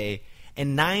one day,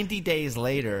 and 90 days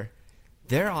later,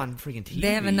 they're on freaking TV.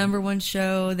 They have a #1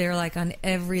 show. They're, like, on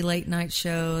every late-night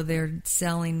show. They're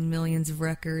selling millions of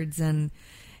records, and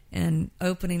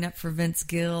opening up for Vince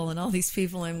Gill and all these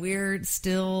people, and we're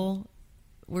still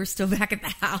back at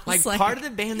the house. Like part of the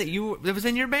band that was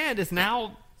in your band is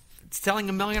now selling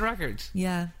 1 million records.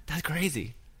 Yeah. That's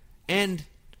crazy. And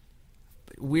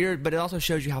weird, but it also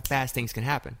shows you how fast things can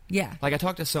happen. Yeah. Like I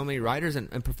talked to so many writers and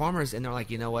performers, and they're like,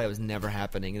 you know what, it was never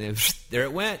happening. And then there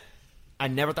it went. I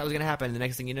never thought it was going to happen. And the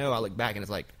next thing you know, I look back and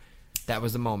it's like, that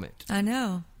was the moment. I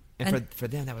know. And for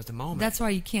them, that was the moment. That's why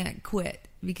you can't quit,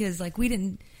 because like we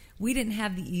didn't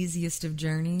have the easiest of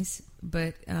journeys,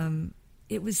 but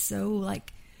it was so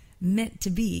like meant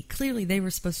to be. Clearly, they were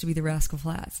supposed to be the Rascal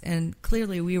Flatts, and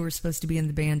clearly we were supposed to be in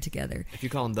the band together. If you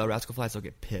call them the Rascal Flatts, they'll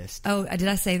get pissed. Oh, did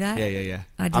I say that? Yeah.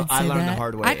 I did say that. I learned the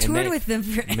hard way. I toured with them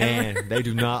forever. Man, they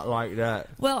do not like that.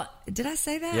 Well, did I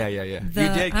say that? Yeah. You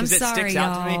did, because it sticks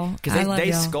out to me. Because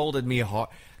they scolded me hard.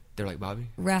 They're like, Bobby,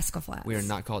 Rascal Flatts. We are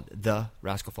not called the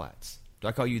Rascal Flats. Do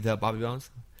I call you the Bobby Bones?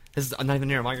 This is not even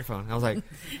near a microphone. I was like...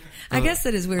 I guess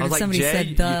that is weird if somebody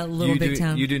said the Little Big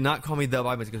Town. You do not call me the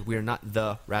Bobby Bones because we are not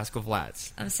the Rascal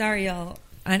Flats. I'm sorry, y'all.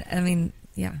 I mean,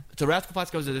 yeah. So Rascal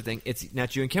Flats goes to the thing. It's now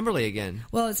you and Kimberly again.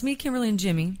 Well, it's me, Kimberly, and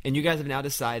Jimmy. And you guys have now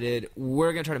decided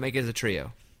we're going to try to make it as a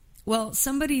trio. Well,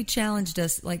 somebody challenged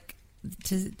us like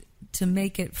to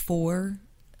make it 4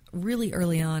 really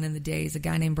early on in the days. A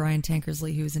guy named Brian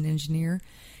Tankersley, who was an engineer.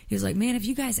 He was like, man, if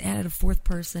you guys added a 4th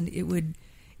person, it would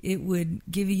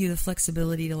give you the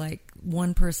flexibility to like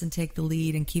one person take the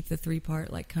lead and keep the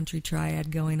 3-part like country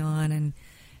triad going on,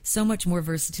 so much more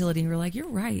versatility. And we're like, you're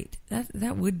right.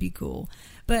 That would be cool.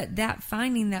 But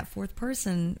finding that fourth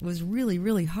person was really,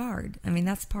 really hard. I mean,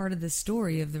 that's part of the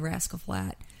story of the Rascal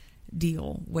Flat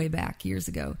deal way back years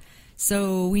ago.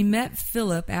 So we met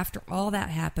Philip after all that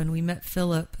happened. We met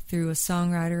Philip through a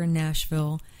songwriter in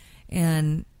Nashville,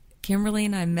 and Kimberly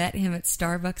and I met him at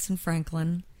Starbucks in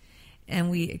Franklin,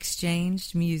 and we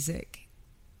exchanged music,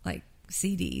 like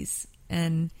CDs.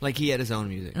 And like he had his own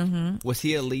music. Mm-hmm. Was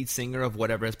he a lead singer of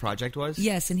whatever his project was?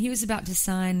 Yes, and he was about to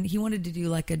sign. He wanted to do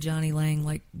like a Johnny Lang,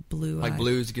 like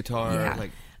blues guitar, yeah,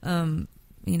 like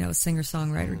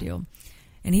singer-songwriter deal.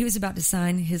 And he was about to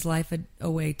sign his life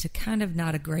away to kind of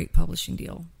not a great publishing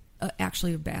deal,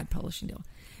 actually a bad publishing deal.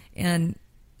 And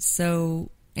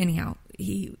so anyhow,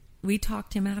 we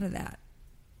talked him out of that.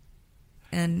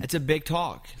 And it's a big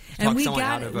talk. And we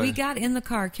got in the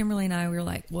car, Kimberly and I, we were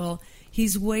like, well,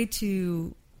 he's way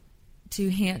too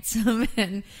handsome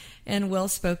and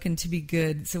well-spoken to be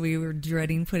good. So we were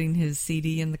dreading putting his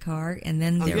CD in the car. And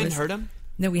then you hadn't heard him?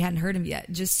 No, we hadn't heard him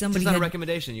yet. Just somebody. Just not a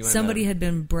recommendation. Somebody had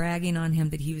been bragging on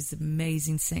him that he was an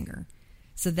amazing singer.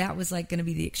 So that was like going to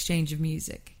be the exchange of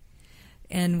music.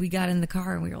 And we got in the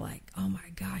car and we were like, oh my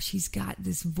gosh, he's got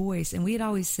this voice. And we had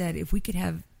always said if we could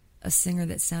have a singer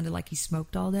that sounded like he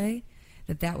smoked all day,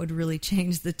 that would really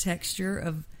change the texture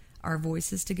of our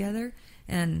voices together.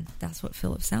 And that's what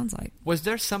Philip sounds like. Was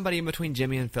there somebody in between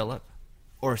Jimmy and Philip?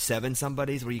 Or 7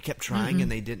 somebodies where you kept trying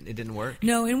and it didn't work?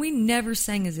 No, and we never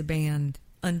sang as a band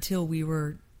until we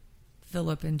were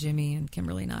Philip and Jimmy and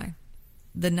Kimberly and I.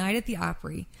 The night at the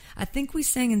Opry, I think we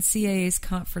sang in CAA's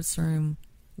conference room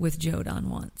with Joe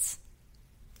Don once.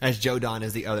 As Joe Don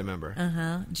is the other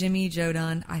member. Jimmy, Joe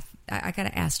Don. I got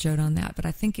to ask Joe Don that, but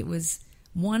I think it was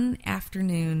one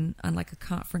afternoon on like a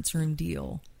conference room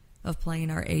deal of playing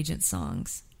our agent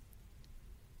songs.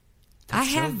 I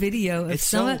have video of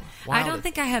some. I don't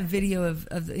think I have video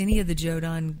of any of the Joe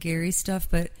Don Gary stuff,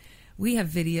 but we have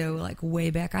video like way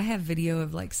back. I have video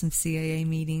of like some CAA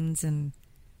meetings and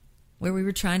where we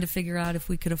were trying to figure out if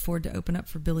we could afford to open up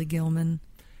for Billy Gilman.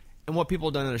 And what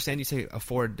people don't understand, you say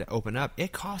afford to open up.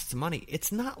 It costs money.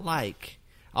 It's not like,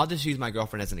 I'll just use my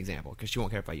girlfriend as an example because she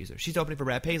won't care if I use her. She's opening for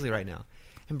Brad Paisley right now.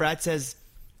 And Brad says,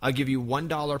 I'll give you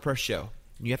 $1 per show.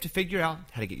 You have to figure out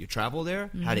how to get your travel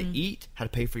there, how to eat, how to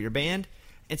pay for your band.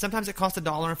 And sometimes it costs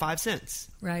 $1.05.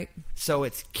 Right. So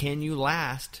it's, can you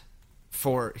last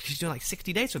for, she's doing like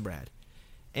 60 days with Brad.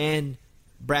 And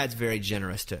Brad's very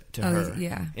generous to her.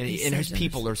 Yeah. And his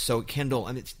people are so, Kendall,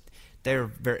 I mean, they're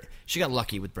very, she got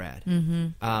lucky with Brad.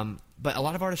 But a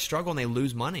lot of artists struggle and they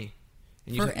lose money.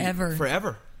 And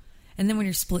forever. And then when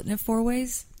you're splitting it 4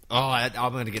 ways. Oh,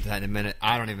 I'm going to get to that in a minute.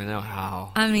 I don't even know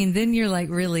how. I mean, then you're like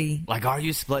really... Like, are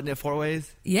you splitting it 4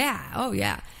 ways? Yeah. Oh,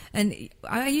 yeah. And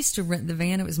I used to rent the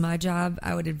van. It was my job.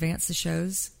 I would advance the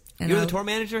shows. And you were the tour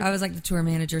manager? I was like the tour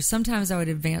manager. Sometimes I would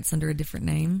advance under a different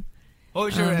name.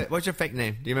 What's your fake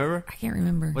name? Do you remember? I can't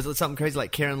remember. Was it something crazy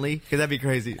like Karen Lee? Because that'd be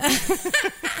crazy.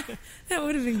 That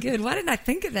would have been good. Why didn't I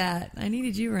think of that? I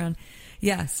needed you around.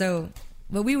 Yeah, so...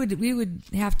 But we would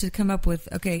have to come up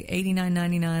with, okay,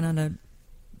 $89.99 on a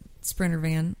Sprinter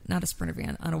van, not a Sprinter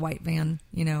van, on a white van,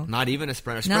 you know. Not even a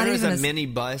Sprinter. Sprinter is a mini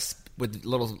bus with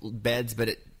little beds, but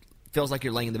it feels like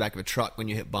you're laying in the back of a truck when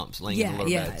you hit bumps, laying in the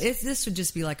little beds. This would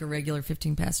just be like a regular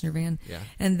 15-passenger van. Yeah.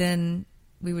 And then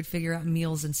we would figure out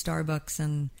meals in Starbucks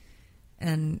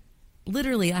and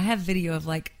literally I have video of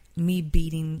like me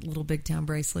beating little Big Town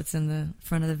bracelets in the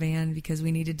front of the van because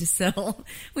we needed to sell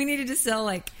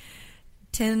like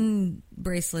 10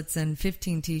 bracelets and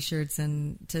 15 T-shirts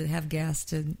and to have gas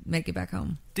to make it back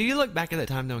home. Do you look back at that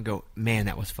time though and go, man,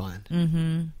 that was fun?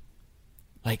 Mm-hmm.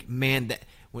 Like, man,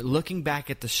 looking back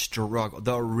at the struggle,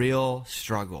 the real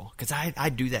struggle, because I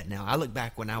do that now. I look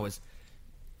back when I was,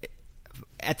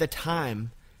 at the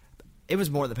time, it was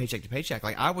more than paycheck to paycheck.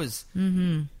 Like, I was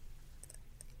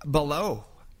below,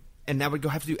 and I would go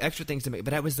have to do extra things to make,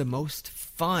 but that was the most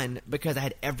fun because I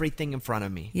had everything in front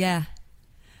of me. Yeah.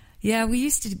 Yeah, we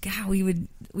used to, God,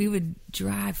 we would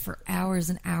drive for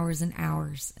hours and hours and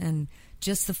hours, and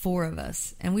just the 4 of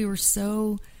us. And we were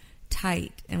so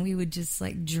tight, and we would just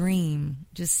like dream,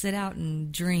 just sit out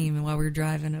and dream while we were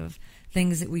driving of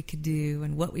things that we could do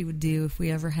and what we would do if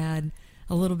we ever had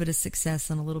a little bit of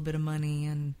success and a little bit of money.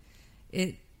 And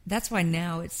that's why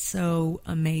now it's so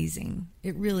amazing.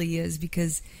 It really is,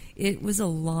 because it was a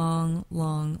long,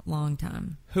 long, long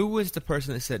time. Who was the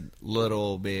person that said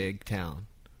Little Big Town?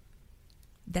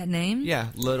 That name? Yeah,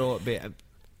 Little Big.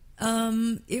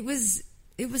 It was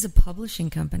a publishing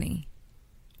company.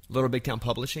 Little Big Town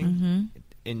Publishing? Mm-hmm.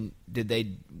 And did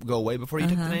they go away before you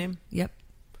took the name? Yep.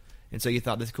 And so you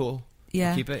thought, this is cool? Yeah.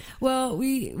 We'll keep it? Well,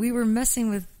 we were messing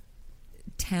with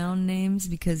town names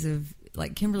because of,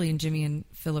 like, Kimberly and Jimmy and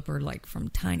Philip are, like, from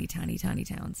tiny, tiny, tiny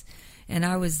towns. And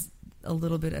I was a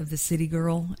little bit of the city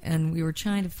girl, and we were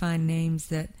trying to find names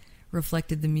that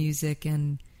reflected the music,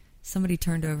 and somebody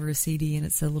turned over a CD, and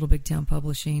it said Little Big Town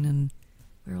Publishing, and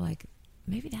we were like,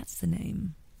 maybe that's the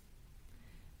name.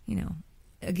 You know,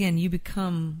 again, you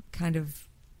become kind of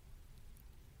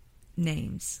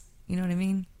names. You know what I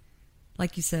mean?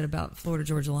 Like you said about Florida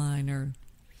Georgia Line, or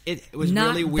it was not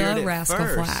really weird the at Rascal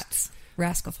first. Flats.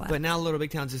 Rascal Flats. But now Little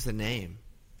Big Town's just a name.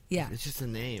 Yeah. It's just a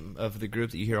name of the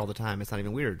group that you hear all the time. It's not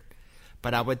even weird.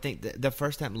 But I would think that the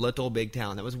first time, Little Big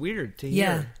Town, that was weird to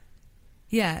hear.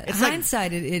 Yeah. It's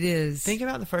hindsight, it is. Think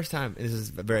about the first time. This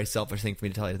is a very selfish thing for me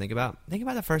to tell you to think about. Think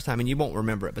about the first time, and you won't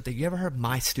remember it, but you ever heard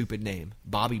my stupid name?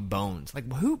 Bobby Bones. Like,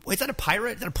 who? Is that a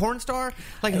pirate? Is that a porn star?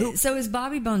 Like, who? So is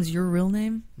Bobby Bones your real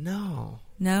name? No.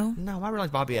 No? No, I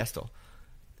realized Bobby Estel.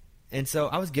 And so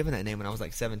I was given that name when I was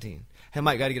like 17. Hey,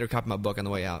 Mike, got to get her a copy of my book on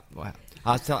the way out. Wow.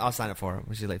 I'll sign it for her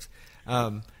when she leaves.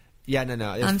 Yeah, no.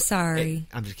 I'm sorry.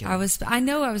 I'm just kidding. I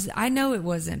know it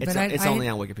wasn't. It's only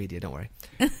on Wikipedia. Don't worry.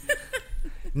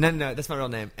 No, that's my real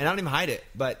name, and I don't even hide it.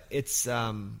 But it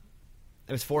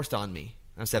was forced on me.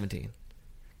 I was 17,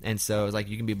 and so it was like,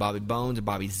 you can be Bobby Bones or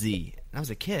Bobby Z. And I was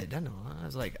a kid. I don't know. I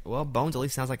was like, well, Bones at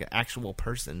least sounds like an actual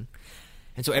person.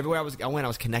 And so everywhere I went, I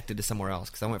was connected to somewhere else,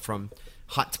 because I went from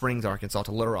Hot Springs, Arkansas,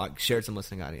 to Little Rock. Shared some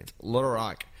listening audience. Little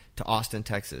Rock to Austin,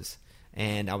 Texas,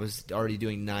 and I was already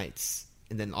doing nights.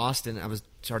 And then Austin, I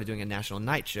started doing a national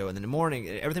night show, and then in the morning,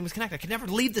 everything was connected. I could never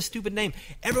leave the stupid name.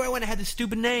 Everywhere I went, I had the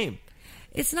stupid name.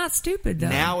 It's not stupid, though.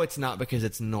 Now it's not, because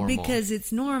it's normal. Because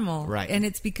it's normal. Right. And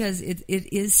it's because it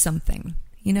is something,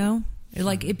 you know?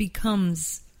 Like, it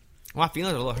becomes... My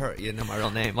feelings are a little hurt. You didn't know my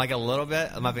real name. Like, a little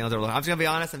bit. My feelings are a little... I'm just going to be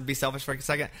honest and be selfish for a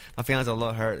second. My feelings are a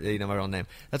little hurt that you know my real name.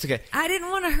 That's okay. I didn't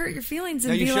want to hurt your feelings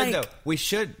and no, you be should, like... though. We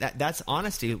should. That's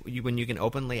honesty, when you can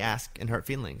openly ask and hurt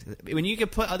feelings. When you can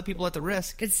put other people at the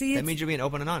risk, that means you're being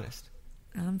open and honest.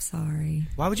 I'm sorry.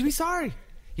 Why would you be sorry?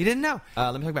 You didn't know.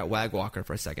 Let me talk about Wag Walker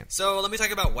for a second. So let me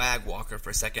talk about Wag Walker for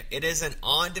a second. It is an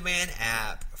on-demand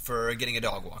app for getting a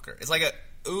dog walker. It's like a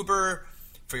Uber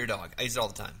for your dog. I use it all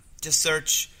the time. Just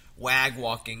search Wag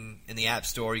Walking in the App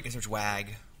Store. You can search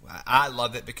Wag. I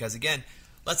love it because, again,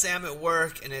 let's say I'm at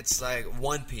work and it's like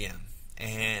 1 p.m.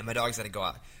 and my dog's got to go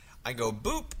out. I go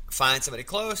boop, find somebody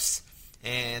close,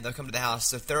 and they'll come to the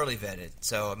house. They're thoroughly vetted.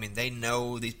 So, I mean, they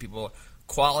know these people.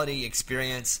 Quality,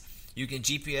 experience. You can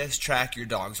GPS track your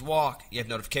dog's walk. You have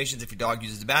notifications if your dog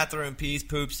uses the bathroom, pees,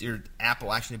 poops. Your app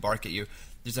will actually bark at you.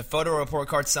 There's a photo report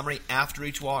card summary after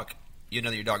each walk. You know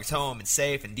that your dog is home and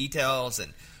safe, and details,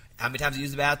 and how many times you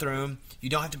use the bathroom. You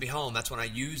don't have to be home. That's when I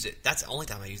use it. That's the only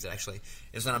time I use it, actually,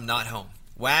 is when I'm not home.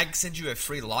 Wag sends you a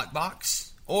free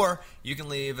lockbox, or you can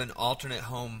leave an alternate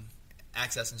home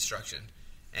access instruction.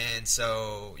 And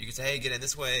so you can say, hey, get in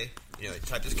this way. You know,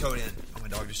 type this code in. Oh, my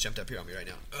dog just jumped up here on me right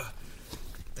now. Ugh.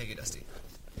 Thank you, Dusty.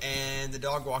 And the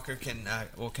dog walker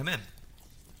will come in.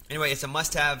 Anyway, it's a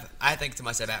must-have. I think it's a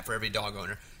must-have app for every dog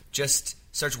owner. Just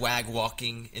search Wag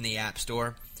Walking in the App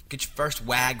Store. Get your first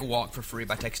Wag Walk for free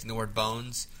by texting the word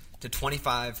BONES to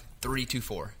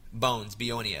 25324. BONES,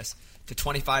 B-O-N-E-S, to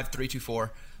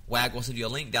 25324. Wag will send you a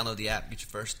link. Download the app. Get your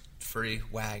first free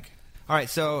Wag. All right,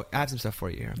 so I have some stuff for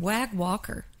you here. Wag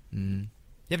Walker. You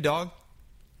have a dog?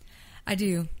 I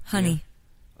do. Honey.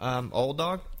 Yeah. Old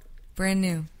dog? Brand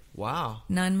new. Wow.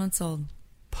 9 months old.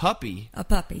 Puppy? A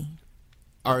puppy.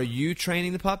 Are you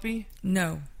training the puppy?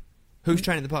 No. Who's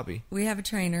training the puppy? We have a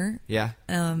trainer. Yeah.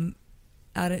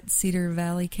 Out at Cedar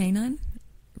Valley Canine.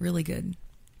 Really good.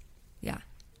 Yeah.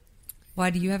 Why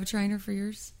do you have a trainer for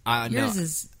yours? Yours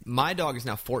is... My dog is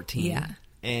now 14. Yeah.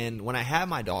 And when I had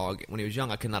my dog, when he was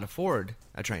young, I could not afford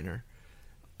a trainer.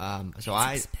 So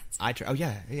oh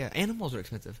yeah. Animals are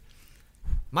expensive.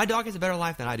 My dog has a better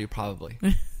life than I do, probably.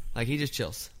 Like, he just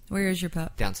chills. Where is your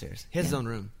pup? Downstairs. He has his own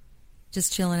room.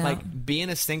 Just chilling out. Like, being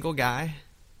a single guy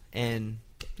and,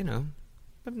 you know,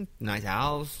 nice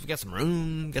house, got some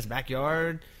room, got some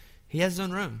backyard. He has his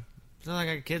own room. It's not like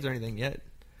I got kids or anything yet.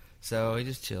 So he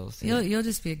just chills. You'll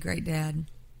just be a great dad.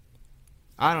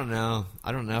 I don't know.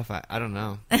 I don't know. I don't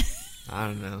know.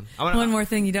 One more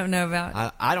thing you don't know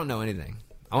about. I don't know anything.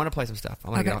 I want to play some stuff. I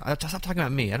want to go. Stop talking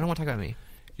about me. I don't want to talk about me.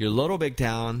 You're a little big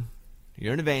town.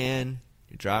 You're in a van.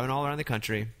 You're driving all around the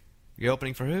country. You're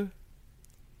opening for who?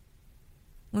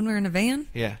 When we're in a van?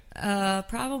 Yeah.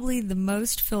 Probably the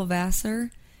most Phil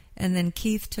Vassar. And then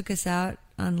Keith took us out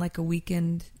on like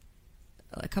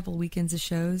a couple of weekends of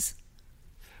shows.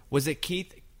 Was it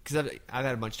Keith? Because I've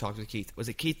had a bunch of talks with Keith. Was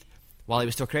it Keith while he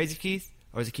was still Crazy Keith?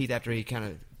 Or was it Keith after he kind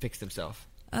of fixed himself?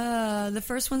 The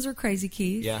first ones were Crazy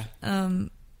Keith. Yeah.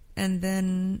 and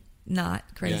then not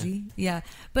Crazy. Yeah.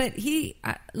 But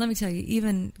let me tell you,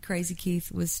 even Crazy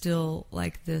Keith was still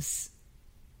like this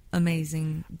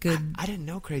amazing, good. I didn't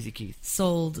know Crazy Keith.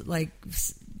 Souled, like,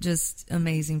 just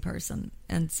amazing person.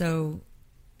 And so,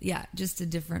 yeah, just a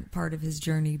different part of his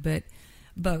journey, but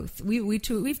both. We've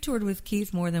toured with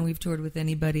Keith more than we've toured with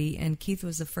anybody, and Keith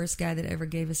was the first guy that ever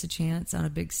gave us a chance on a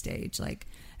big stage, like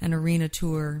an arena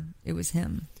tour. It was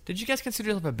him. Did you guys consider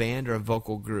yourself a band or a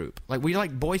vocal group? Like, were you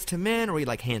like Boyz II Men or were you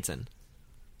like Hanson?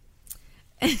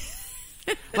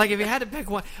 Like, if you had to pick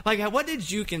one, like, what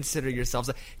did you consider yourselves?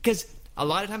 Because a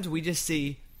lot of times we just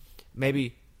see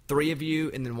maybe 3 of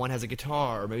you and then one has a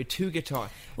guitar, or maybe 2 guitars.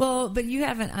 Well, but you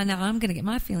haven't. I know I'm going to get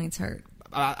my feelings hurt.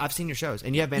 I've seen your shows,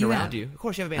 and you have a band around you. Of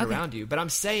course, you have a band around you. But I'm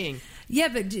saying, yeah,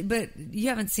 but you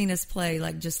haven't seen us play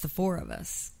like just the 4 of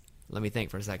us. Let me think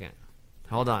for a second.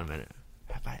 Hold on a minute.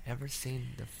 Have I ever seen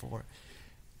the 4?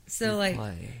 So like,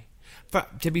 play?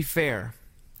 To be fair,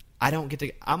 I don't get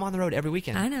to. I'm on the road every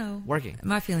weekend. I know, working.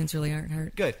 My feelings really aren't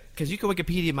hurt. Good, because you can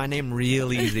Wikipedia my name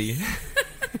real easy.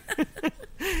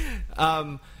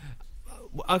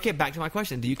 Okay, back to my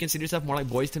question. Do you consider yourself more like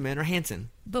Boyz II Men or Hanson?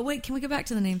 But wait, can we go back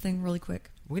to the name thing really quick?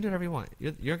 We can do whatever you want.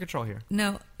 You're in control here.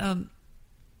 No,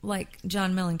 like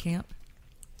John Mellencamp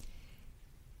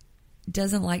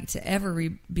doesn't like to ever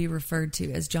be referred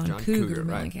to as John Cougar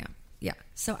Mellencamp. Right. Yeah.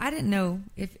 So I didn't know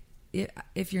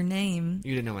if your name...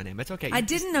 You didn't know my name. It's okay. I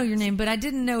didn't know your name, but I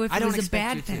didn't know if it was a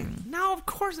bad thing. No, of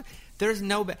course. There's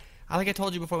no... Like I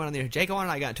told you before we went on the air, Jake Owen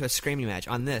and I got into a screaming match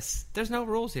on this. There's no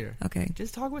rules here. Okay.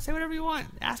 Just say whatever you want.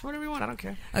 Ask whatever you want. I don't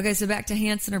care. Okay, so back to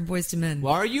Hanson or Boyz II Men.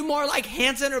 Well, are you more like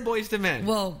Hanson or Boyz II Men?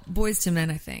 Well, Boyz II Men,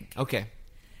 I think. Okay.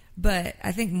 But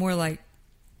I think more like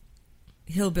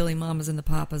Hillbilly Mamas and the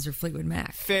Papas or Fleetwood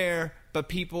Mac. Fair, but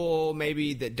people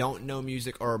maybe that don't know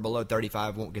music or are below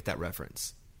 35 won't get that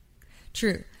reference.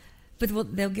 True.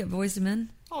 But they'll get Boyz II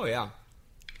Men? Oh, yeah.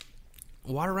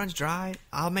 Water Runs Dry,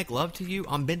 I'll Make Love to You,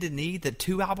 On Bended Knee, the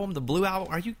 2 album, the Blue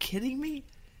album. Are you kidding me?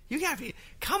 You gotta be...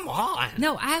 Come on.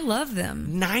 No, I love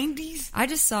them. 90s? I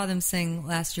just saw them sing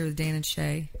last year with Dan and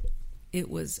Shay. It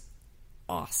was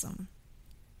awesome.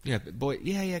 Yeah, but boy,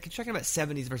 yeah. You're talking about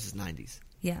 70s versus 90s.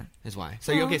 Yeah. Is why.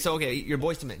 So, you're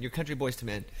Boyz II Men. You're country Boyz II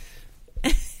Men.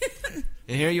 And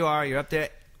here you are, you're up there,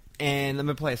 and let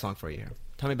me play a song for you here.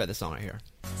 Tell me about this song right here.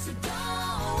 So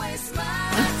don't waste my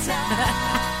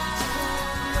time.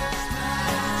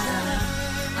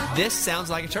 This sounds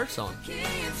like a church song. Yeah.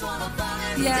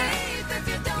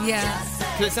 Yeah.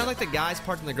 Because it sounds like the guys'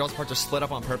 parts and the girls' parts are split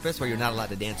up on purpose where you're not allowed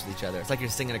to dance with each other. It's like you're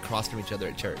singing across from each other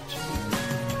at church.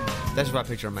 That's what I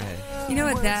picture in my head. You know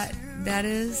what that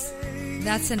is?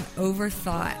 That's an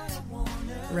overthought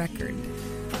record.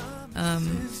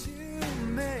 And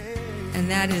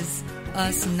that is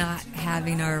us not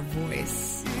having our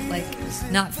voice. Like,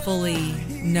 not fully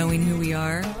knowing who we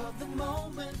are.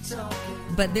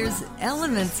 But there's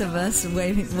elements of us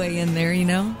way in there, you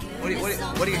know? What do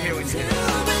you hear when you hear it?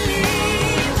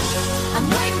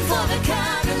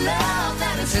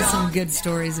 There's some good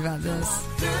stories about this.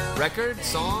 Record,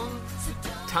 song,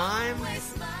 time?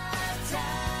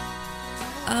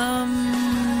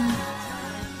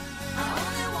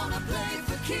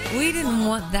 We didn't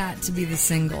want that to be the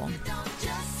single.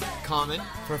 Common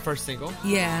for a first single?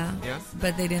 Yeah. Yeah?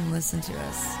 But they didn't listen to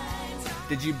us.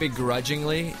 Did you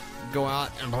begrudgingly go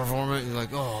out and perform it and you're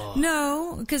like, oh?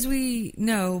 No, because but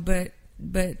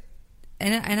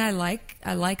I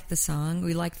like the song.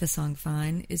 We like the song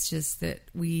fine. It's just that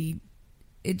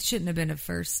it shouldn't have been a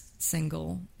first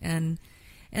single, and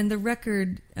the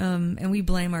record, and we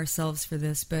blame ourselves for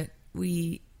this, but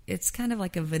it's kind of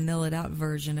like a vanillaed out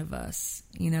version of us,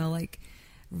 you know, like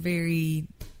very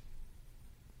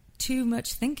too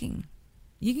much thinking.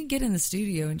 You can get in the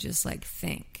studio and just like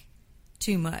think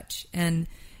too much, and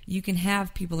you can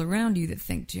have people around you that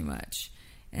think too much,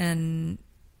 and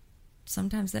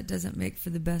sometimes that doesn't make for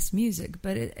the best music,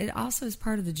 but it also is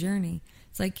part of the journey.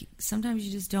 It's like sometimes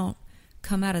you just don't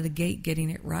come out of the gate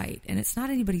getting it right, and it's not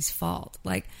anybody's fault.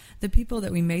 Like, the people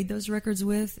that we made those records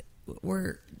with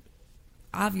were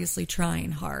obviously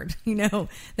trying hard, you know.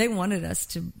 They wanted us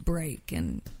to break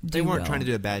and do They weren't well. trying to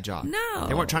do a bad job. No.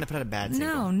 They weren't trying to put out a bad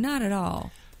single. No, not at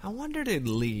all. I wonder if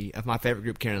Lee, of my favorite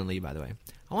group, Karen Lee, by the way,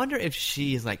 I wonder if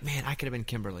she is like, man, I could have been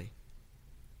Kimberly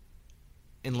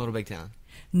in Little Big Town.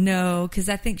 No, because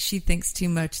I think she thinks too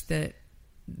much that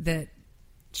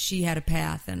she had a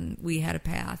path and we had a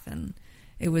path, and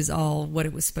it was all what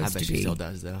it was supposed to be. I bet she still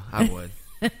does, though. I would.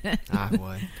 I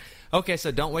would. Okay,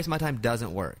 so Don't Waste My Time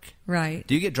doesn't work. Right.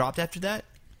 Do you get dropped after that?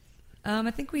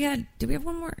 I think we had... Did we have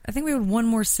one more? I think we had one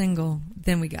more single,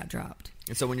 then we got dropped.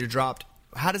 And so when you're dropped,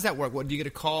 How does that work? What do you get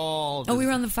a call? Oh, we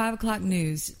were on the 5 o'clock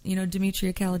news. You know,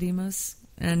 Demetria Kalodimos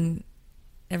and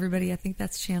everybody. I think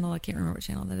that's channel. I can't remember what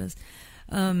channel that is.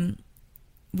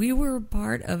 We were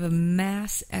part of a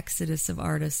mass exodus of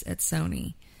artists at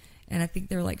Sony. And I think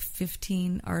there were like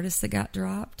 15 artists that got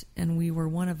dropped, and we were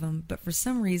one of them. But for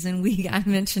some reason, we got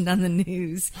mentioned on the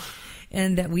news,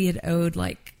 and that we had owed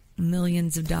like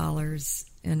millions of dollars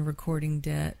in recording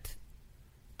debt.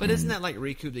 But isn't that like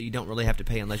recoup that you don't really have to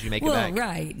pay unless you make it back? Well,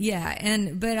 right, yeah.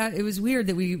 It was weird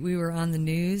that we were on the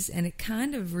news, and it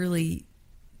kind of really,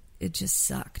 it just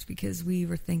sucked because we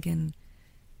were thinking,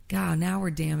 God, now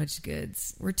we're damaged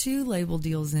goods. We're 2 label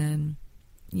deals in.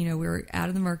 You know, we were out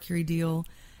of the Mercury deal.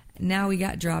 Now we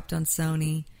got dropped on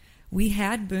Sony. We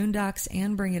had Boondocks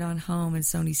and Bring It On Home, and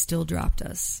Sony still dropped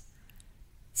us.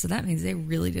 So that means they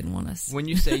really didn't want us. When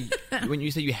you say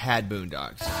you had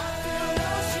Boondocks,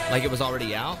 like it was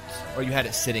already out, or you had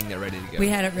it sitting there ready to go? We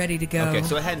had it ready to go. Okay,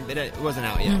 so it wasn't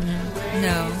out yet. Mm-hmm.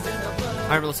 No. I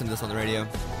remember listening to this on the radio.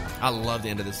 I love the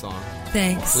end of this song.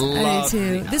 Thanks. Love I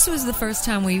do too. This was the first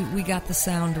time we got the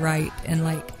sound right and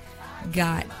like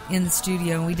got in the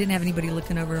studio, and we didn't have anybody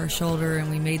looking over our shoulder, and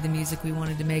we made the music we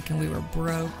wanted to make, and we were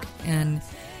broke and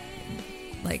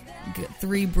like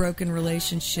 3 broken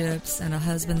relationships and a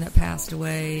husband that passed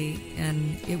away,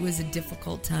 and it was a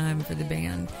difficult time for the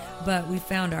band, but we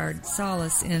found our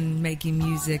solace in making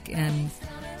music. And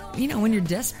you know, when you're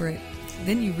desperate,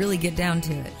 then you really get down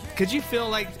to it. Could you feel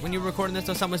like when you were recording this,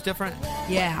 something was different?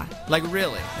 Yeah. Like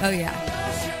really? Oh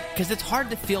yeah. Because it's hard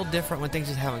to feel different when things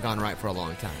just haven't gone right for a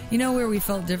long time. You know where we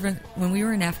felt different? When we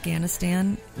were in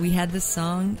Afghanistan, we had this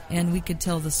song, and we could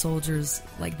tell the soldiers,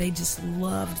 like, they just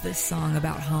loved this song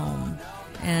about home.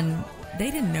 And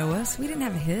they didn't know us. We didn't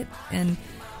have a hit. And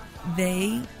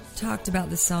they talked about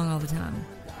this song all the time.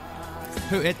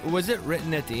 Was it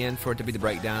written at the end for it to be the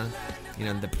breakdown? You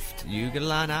know, the you get a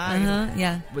line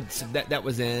yeah. That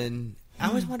was in... I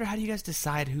always wonder, how do you guys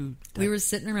decide who... We were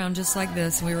sitting around just like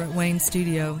this, and we were at Wayne's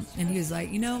studio, and he was like,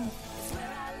 he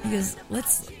goes,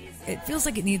 it feels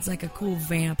like it needs like a cool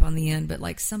vamp on the end, but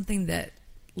like something that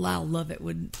Lyle Lovett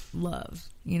would love,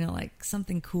 you know, like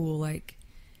something cool, like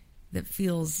that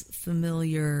feels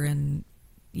familiar and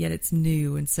yet it's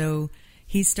new. And so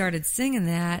he started singing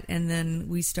that, and then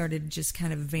we started just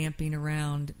kind of vamping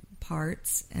around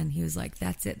parts, and he was like,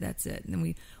 that's it. And then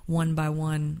we one by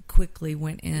one quickly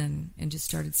went in and just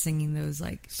started singing those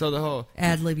like the whole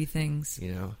ad-libby things,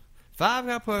 you know, 5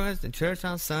 appointments in church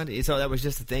on Sunday. So that was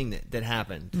just a thing that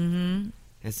happened. Mm-hmm.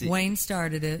 And Wayne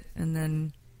started it, and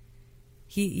then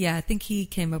I think he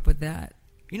came up with that.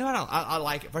 You know what, I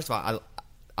like it. First of all,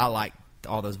 I like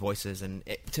all those voices, and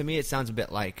to me it sounds a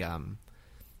bit like I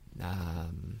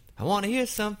want to hear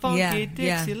some funky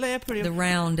Dixieland. The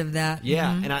round of that.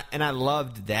 Yeah, mm-hmm. and I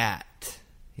loved that.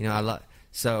 You know,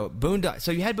 so Boondocks.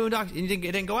 So you had Boondocks, and it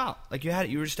didn't go out. Like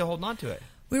you were still holding on to it.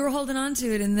 We were holding on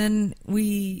to it, and then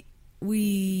we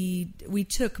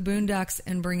took Boondocks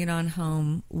and Bring It On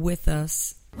Home with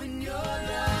us.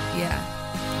 Yeah,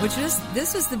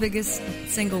 this was the biggest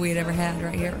single we had ever had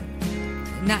right here.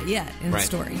 Not yet in the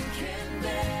story.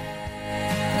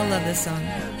 I love this song.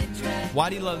 Why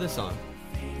do you love this song?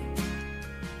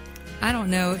 I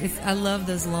don't know. I love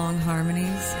those long harmonies,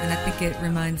 and I think it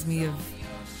reminds me of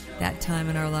that time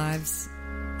in our lives.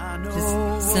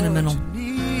 Just sentimental.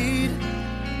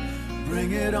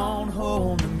 Bring it on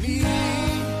home to me.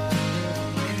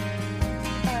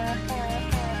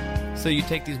 So you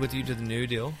take these with you to the new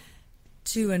deal?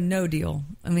 To a no deal.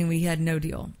 I mean, we had no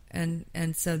deal.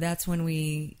 And so that's when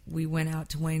we went out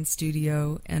to Wayne's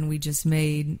studio, and we just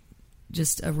made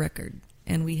just a record.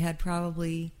 And we had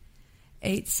probably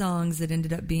 8 songs that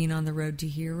ended up being on the Road to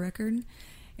Here record.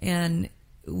 And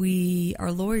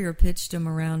our lawyer pitched them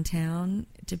around town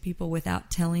to people without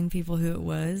telling people who it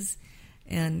was.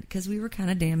 And because we were kind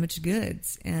of damaged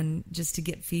goods, and just to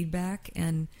get feedback.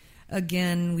 And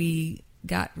again, we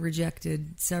got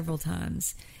rejected several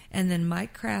times. And then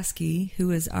Mike Kraske,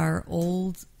 who is our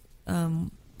old,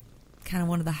 kind of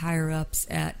one of the higher ups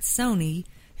at Sony,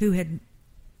 who had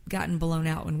gotten blown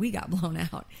out when we got blown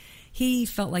out, he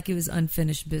felt like it was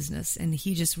unfinished business, and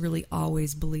he just really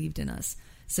always believed in us.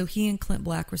 So he and Clint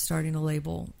Black were starting a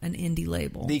label, an indie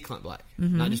label. The Clint Black.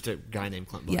 Mm-hmm. Not just a guy named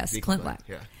Clint Black. Yes, the Clint Black.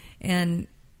 Yeah.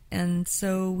 And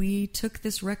so we took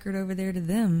this record over there to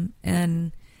them,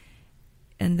 and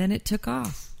then it took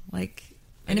off.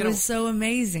 And it was so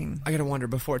amazing. I got to wonder,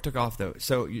 before it took off, though,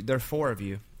 so there are 4 of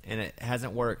you, and it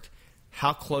hasn't worked.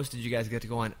 How close did you guys get to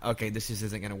going, okay, this just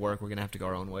isn't going to work, we're going to have to go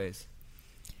our own ways?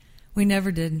 We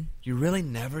never did. You really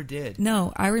never did?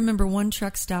 No. I remember one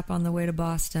truck stop on the way to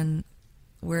Boston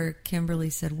where Kimberly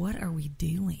said, what are we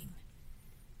doing?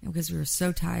 because we were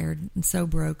so tired and so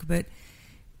broke. But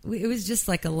it was just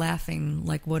like a laughing,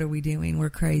 like, what are we doing? We're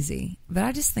crazy. But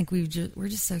I just think we're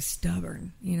just so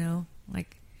stubborn,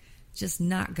 like just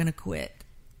not going to quit.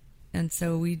 And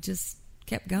so we just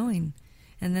kept going.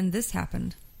 And then this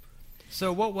happened.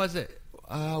 So what was it?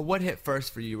 What hit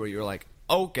first for you where you were like,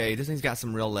 okay, this thing's got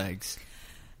some real legs?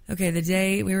 Okay, the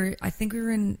day we were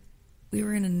in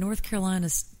a North Carolina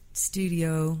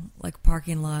studio, like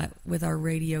parking lot, with our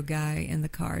radio guy in the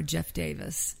car, Jeff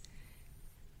Davis.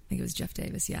 I think it was Jeff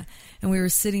Davis, yeah. And we were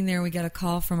sitting there, we got a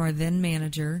call from our then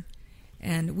manager,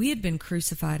 and we had been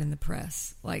crucified in the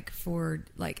press, like for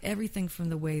like everything from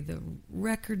the way the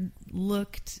record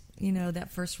looked,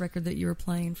 that first record that you were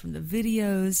playing, from the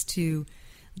videos to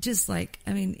just like,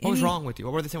 I mean, what was wrong with you?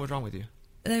 What were they saying was wrong with you?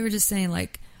 They were just saying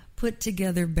like put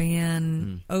together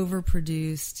band,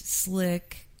 overproduced,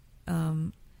 slick,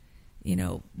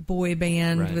 boy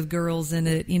band with girls in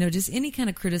it, just any kind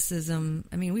of criticism.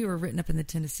 I mean, we were written up in the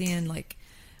Tennessean, like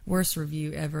worst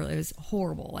review ever. It was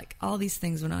horrible. Like all these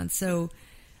things went on. So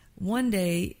one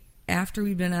day after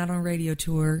we'd been out on radio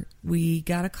tour, we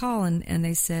got a call and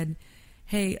they said,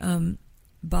 hey,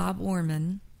 Bob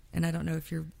Orman, and I don't know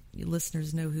if your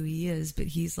listeners know who he is, but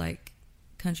he's like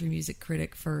country music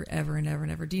critic forever and ever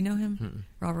and ever. Do you know him?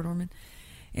 Robert Orman?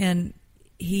 And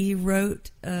he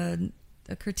wrote a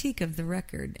critique of the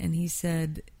record, and he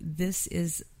said, this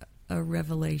is a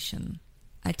revelation.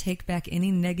 I take back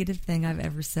any negative thing I've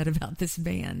ever said about this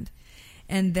band.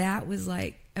 And that was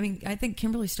like, I mean, I think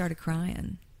Kimberly started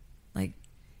crying. Like,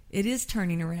 it is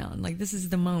turning around. Like, this is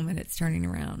the moment it's turning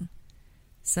around.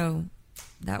 So,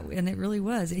 and it really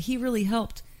was. He really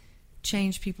helped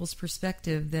change people's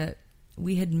perspective that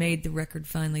we had made the record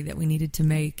finally that we needed to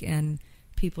make, and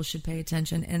people should pay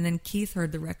attention. And then Keith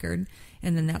heard the record,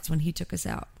 and then that's when he took us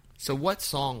out. So what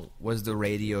song was the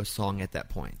radio song at that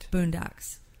point?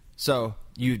 Boondocks. So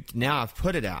you now have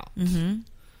put it out. Mm-hmm.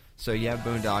 So you have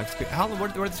Boondocks. Where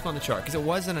did this go on the chart? Because it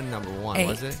wasn't a number one, 8.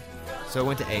 was it? So it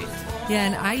went to 8. Yeah,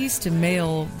 and I used to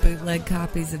mail bootleg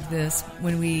copies of this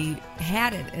when we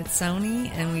had it at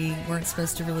Sony, and we weren't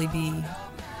supposed to really be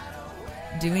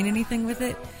doing anything with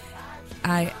it.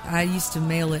 I used to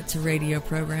mail it to radio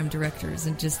program directors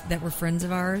and just that were friends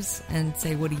of ours and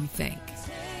say, what do you think?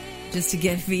 Just to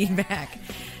get feedback.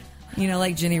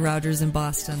 Like Jenny Rogers in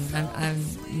Boston. I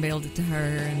mailed it to her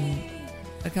and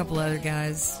a couple other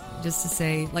guys just to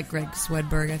say, like Greg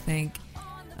Swedberg, I think.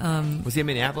 Was he in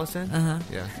Minneapolis then? Uh-huh.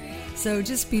 Yeah. So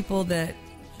just people that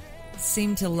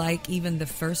seemed to like even the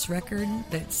first record,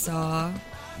 that saw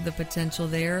the potential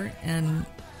there, and,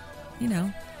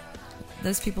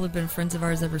 those people have been friends of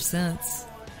ours ever since.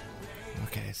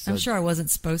 Okay, so I'm sure I wasn't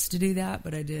supposed to do that,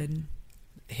 but I did.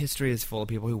 History is full of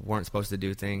people who weren't supposed to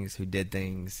do things, who did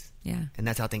things. Yeah. And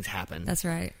that's how things happen. That's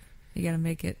right. You got to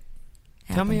make it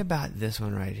happen. Tell me about this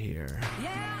one right here.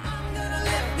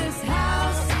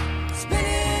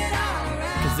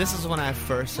 Because this is when I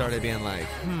first started being like,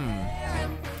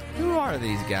 who are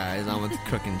these guys on with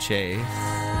Cook and Chase?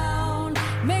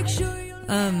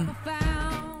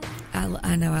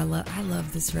 I know. I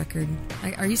love this record.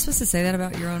 Are you supposed to say that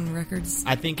about your own records?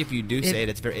 I think if you do say it,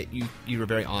 it's you were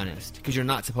very honest, because you're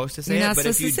not supposed to say it. But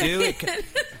if you do,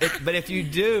 but if you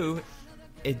do,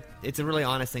 it's a really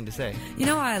honest thing to say. You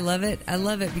know why I love it? I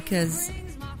love it because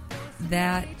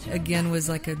that again was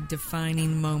like a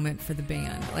defining moment for the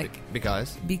band. Like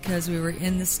because we were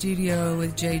in the studio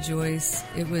with Jay Joyce.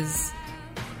 It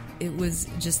was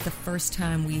just the first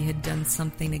time we had done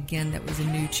something again that was a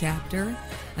new chapter,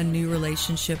 a new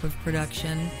relationship of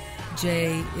production.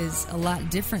 Jay is a lot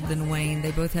different than Wayne.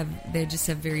 They just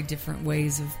have very different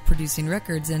ways of producing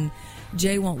records, and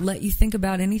Jay won't let you think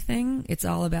about anything. It's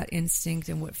all about instinct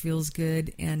and what feels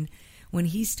good. And when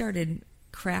he started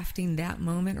crafting that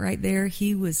moment right there,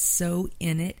 he was so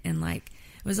in it, and like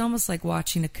it was almost like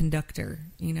watching a conductor.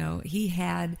 He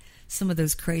had some of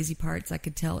those crazy parts I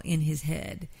could tell in his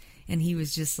head. And he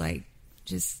was just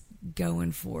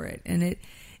going for it. And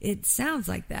it sounds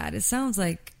like that. It sounds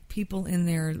like people in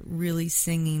there really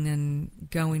singing and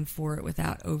going for it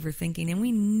without overthinking. And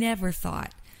we never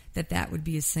thought that would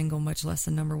be a single, much less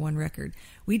a number one record.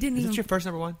 We didn't Is even... this your first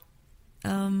number one?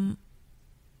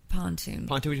 Pontoon.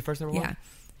 Pontoon was your first number one? Yeah.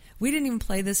 We didn't even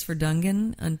play this for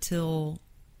Dungan until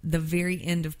the very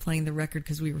end of playing the record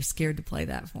because we were scared to play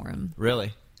that for him.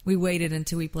 Really? We waited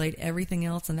until we played everything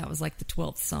else, and that was like the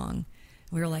 12th song.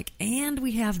 We were like, and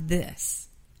we have this.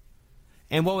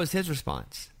 And what was his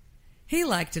response? He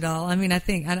liked it all. I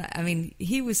mean,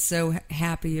 he was so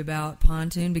happy about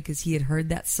Pontoon because he had heard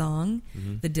that song,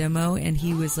 the demo, and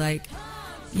he was like,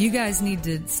 you guys need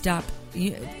to stop.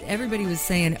 Everybody was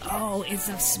saying, oh, it's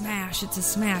a smash, it's a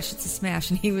smash, it's a smash.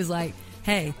 And he was like,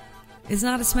 hey, it's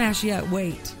not a smash yet.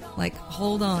 Wait. Like,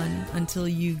 hold on until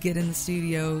you get in the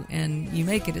studio and you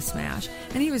make it a smash.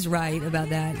 And he was right about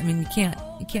that. I mean,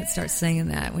 you can't start saying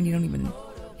that when you haven't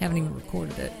even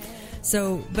recorded it.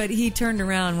 So, but he turned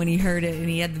around when he heard it and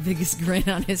he had the biggest grin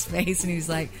on his face and he was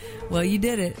like, well, you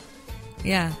did it.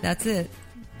 Yeah, that's it.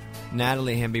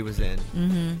 Natalie Hemby was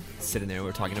sitting there. We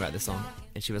were talking about this song,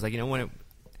 and she was like,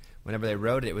 whenever they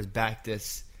wrote it, it was back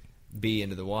this B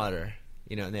into the water,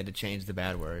 and they had to change the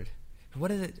bad word.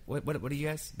 What is it? What do you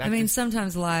guys?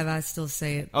 Sometimes live I still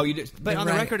say it. Oh, you do, but on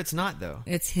the record it's not though.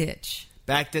 It's hitch.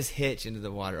 Back this hitch into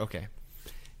the water. Okay.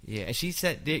 Yeah, and she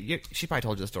said she probably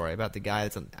told you the story about the guy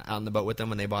that's on the boat with them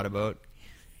when they bought a boat.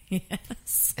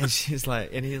 Yes. And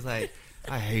he's like,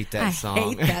 I hate that song. I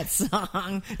hate that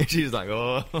song. And she's like,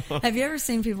 oh. Have you ever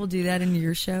seen people do that in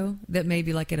your show? That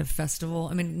maybe like at a festival?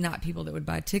 I mean, not people that would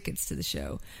buy tickets to the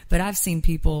show, but I've seen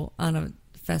people on a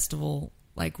festival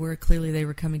like where clearly they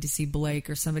were coming to see Blake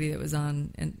or somebody that was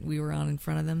on and we were on in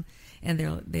front of them, and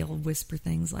they'll whisper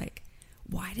things like,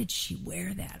 why did she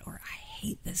wear that? Or I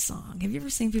hate this song. Have you ever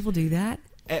seen people do that?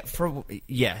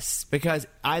 Yes, because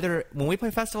either when we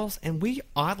play festivals, and we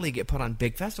oddly get put on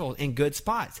big festivals in good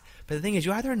spots, but the thing is,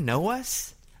 you either know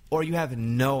us or you have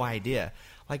no idea.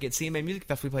 Like at CMA Music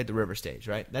Fest, we played the River Stage,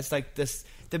 right? That's like this.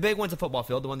 The big one's a football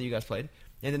field, the one that you guys played,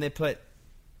 and then they put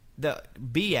the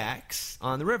B acts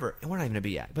on the river, and we're not even a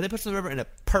B act, but they put us on the river in a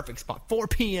perfect spot, 4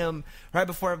 p.m. right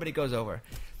before everybody goes over.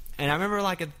 And I remember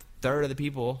like a third of the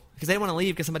people, because they didn't want to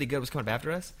leave because somebody good was coming up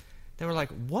after us. They were like,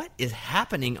 what is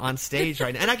happening on stage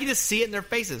right now? And I could just see it in their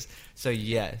faces. So,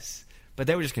 yes. But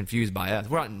they were just confused by us.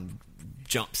 We're out in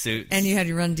jumpsuits. And you had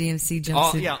your Run DMC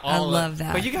jumpsuit. I love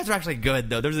that. But you guys are actually good,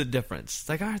 though. There's a difference. It's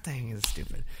like, our thing is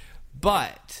stupid.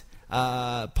 But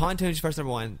Pontoon's first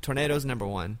number one. Tornado's number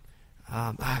one.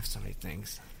 I have so many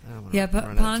things.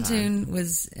 Pontoon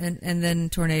was, and then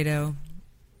Tornado.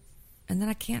 And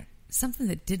then something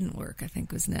that didn't work, I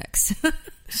think, was next.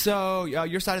 So,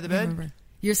 Your Side of the Bed?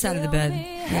 Your Side of the Bed,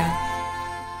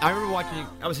 yeah. I remember watching.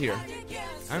 I was here.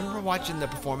 I remember watching the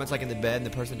performance, like in the bed, and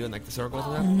the person doing like the circles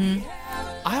and stuff.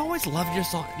 Mm-hmm. I always loved your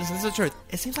song. This is the truth.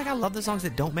 It seems like I love the songs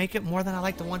that don't make it more than I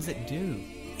like the ones that do.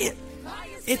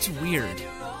 It's weird.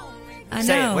 I know.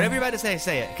 Say it. Whatever you're about to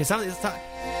say it. Because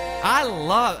I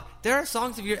love. There are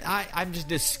songs of yours. I'm just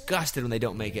disgusted when they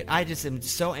don't make it. I just am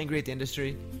so angry at the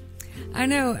industry. I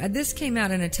know. This came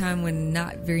out in a time when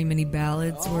not very many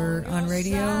ballads were on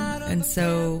radio, and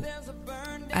so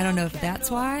I don't know if that's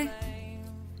why,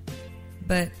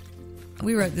 but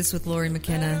we wrote this with Lori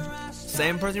McKenna.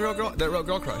 Same person that wrote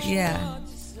Girl Crush. Yeah.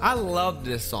 I love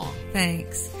this song.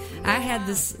 Thanks. I had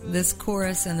this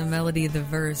chorus and the melody of the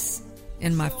verse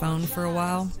in my phone for a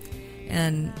while,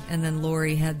 and then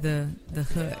Lori had the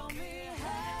hook.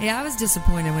 Yeah, I was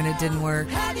disappointed when it didn't work.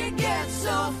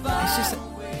 It's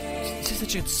just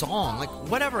such a good song. Like,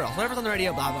 whatever's on the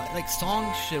radio, blah, blah. Like,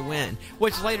 songs should win.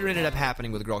 Which later ended up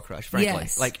happening with Girl Crush, frankly.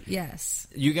 Yes.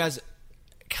 You guys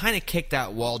kind of kicked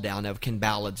that wall down of, can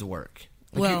ballads work?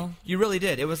 Like, well, you really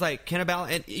did. It was like, can a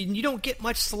ballad... And you don't get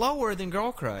much slower than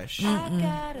Girl Crush. I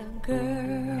got a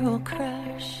girl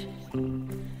crush.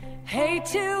 Hate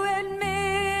to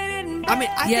admit it. I mean,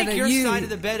 I think Your Side of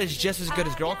the Bed is just as good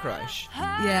as Girl Crush.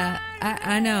 Yeah,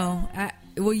 I know.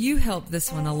 Well, you helped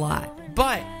this one a lot.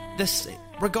 But...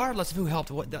 regardless of who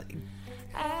helped, I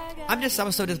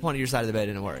was so disappointed Your Side of the Bed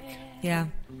didn't work. Yeah.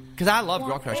 Because I love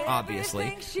Girl Crush,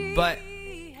 obviously, but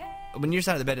when Your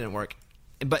Side of the Bed didn't work,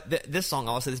 but this song,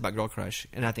 I'll say this about Girl Crush,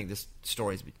 and I think this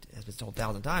story has been told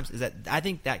 1,000 times, is that I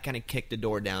think that kind of kicked the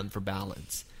door down for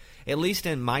ballads. At least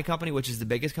in my company, which is the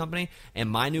biggest company, and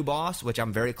my new boss, which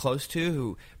I'm very close to,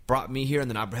 who brought me here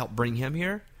and then I helped bring him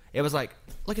here, it was like,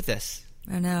 look at this.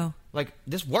 I know. Like,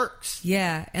 this works.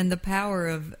 Yeah, and the power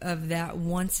of that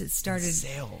once it started.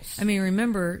 Sales. I mean,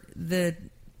 remember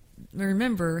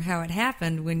how it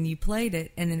happened when you played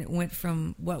it, and then it went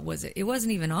from, what was it? It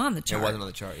wasn't even on the chart. It wasn't on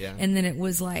the chart, yeah. And then it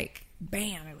was like,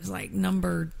 bam, it was like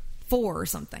number 4 or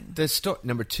something.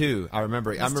 Number 2, I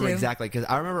remember. I remember exactly, because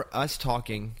I remember us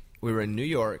talking. We were in New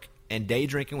York, and Day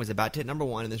Drinking was about to hit number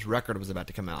 1, and this record was about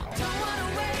to come out.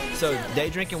 So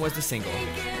Day Drinking was the single.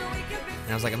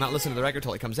 And I was like, I'm not listening to the record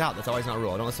until it comes out. That's always not a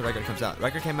rule. I don't listen to the record until it comes out. The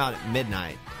record came out at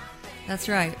midnight. That's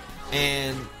right.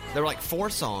 And there were like 4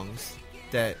 songs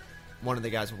that one of the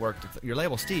guys who worked at your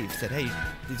label, Steve, said, hey,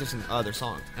 these are some other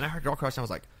songs. And I heard Girl Crush, and I was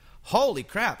like, holy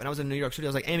crap. And I was in New York studio.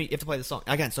 I was like, Amy, you have to play this song.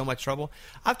 I got in so much trouble.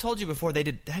 I've told you before,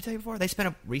 did I tell you before? They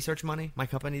spent research money, my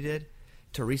company did,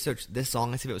 to research this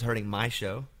song and see if it was hurting my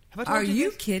show. Are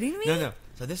you kidding me? No.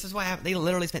 So this is why they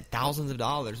literally spent thousands of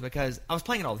dollars because I was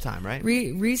playing it all the time, right?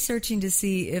 Researching to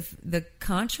see if the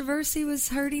controversy was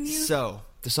hurting you. So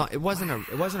the song, it wasn't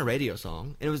a radio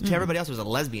song. It was to everybody else. It was a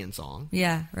lesbian song.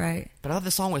 Yeah, right. But I thought the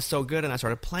song was so good, and I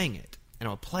started playing it, and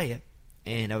I would play it,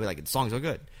 and I would be like, the song's so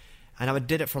good, and I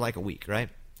did it for like a week, right?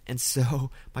 And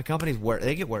so my company's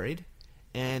they get worried,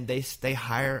 and they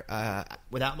hire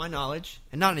without my knowledge,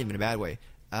 and not even in a bad way.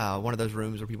 One of those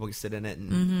rooms where people can sit in it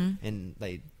and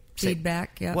they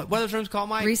feedback. Yeah. What are those rooms called,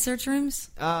 Mike? Research rooms.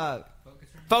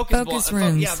 Focus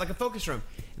rooms. Yeah, like a focus room.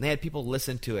 And they had people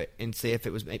listen to it and see if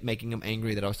it was making them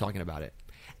angry that I was talking about it.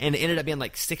 And it ended up being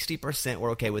like 60%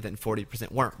 were okay with it and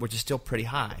 40% weren't, which is still pretty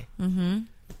high. Mm-hmm.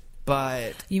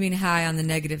 But you mean high on the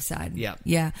negative side? Yeah.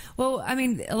 Yeah. Well, I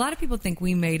mean, a lot of people think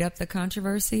we made up the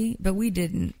controversy, but we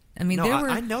didn't. I mean, no,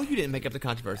 I know you didn't make up the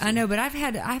controversy. I know, but I've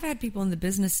had people in the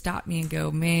business stop me and go,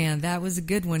 "Man, that was a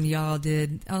good one y'all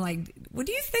did." I'm like, "Well,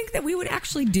 do you think that we would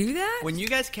actually do that?" When you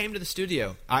guys came to the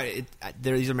studio,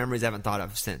 these are memories I haven't thought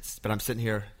of since. But I'm sitting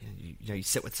here, you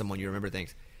sit with someone, you remember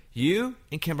things. You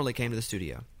and Kimberly came to the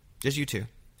studio, just you two.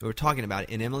 We were talking about it,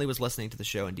 and Emily was listening to the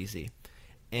show in DC.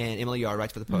 And Emily Yard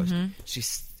writes for the Post.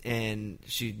 Mm-hmm.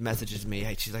 She messages me.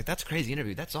 Hey, she's like, "That's a crazy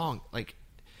interview. That song, like,"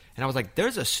 and I was like,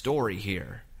 "There's a story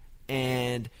here."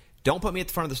 And don't put me at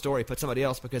the front of the story. Put somebody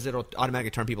else because it'll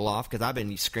automatically turn people off because I've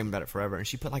been screaming about it forever. And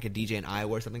she put like a DJ in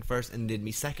Iowa or something first and did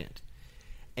me second.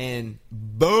 And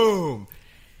boom,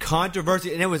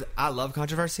 controversy. And I love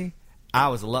controversy.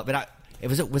 Was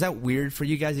that weird for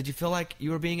you guys? Did you feel like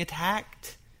you were being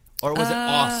attacked, or was it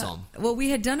awesome? Well, we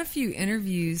had done a few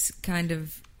interviews, kind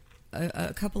of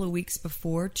a couple of weeks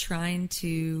before, trying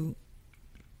to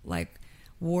like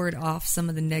ward off some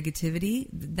of the negativity,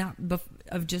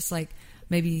 of just like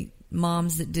maybe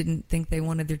moms that didn't think they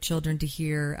wanted their children to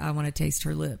hear "I Want to Taste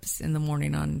Her Lips" in the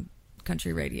morning on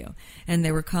country radio, and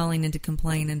they were calling in to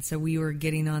complain, and so we were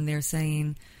getting on there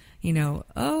saying,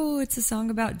 "Oh, it's a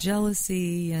song about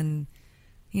jealousy," and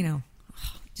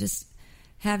just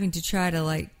having to try to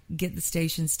like get the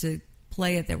stations to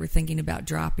play it that were thinking about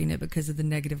dropping it because of the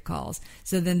negative calls.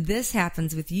 So then this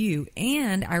happens with you,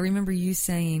 and I remember you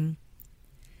saying,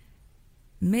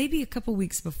 maybe a couple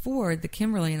weeks before the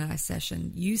Kimberly and I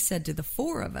session, you said to the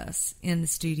four of us in the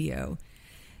studio,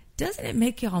 "Doesn't it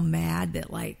make y'all mad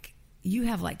that like you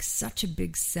have like such a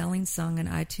big selling song on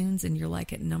iTunes and you're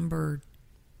like at number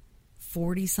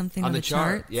 40 something on the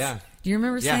chart?" Yeah. Do you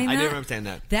remember saying that? Yeah, I do remember saying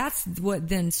that. That's what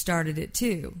then started it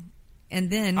too.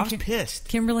 And then I was pissed.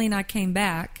 Kimberly and I came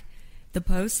back. The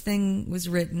Post thing was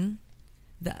written.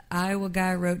 The Iowa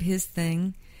guy wrote his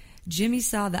thing. Jimmy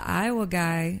saw the Iowa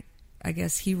guy. I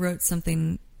guess he wrote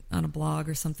something on a blog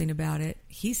or something about it.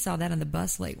 He saw that on the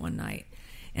bus late one night.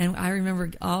 And I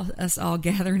remember us all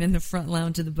gathering in the front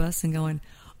lounge of the bus and going,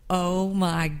 "Oh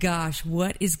my gosh,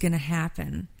 what is going to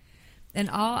happen?" And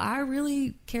all I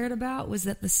really cared about was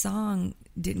that the song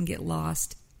didn't get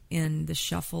lost in the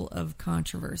shuffle of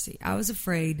controversy. I was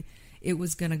afraid it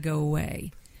was going to go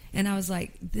away. And I was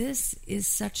like, this is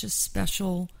such a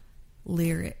special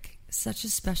lyric, such a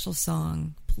special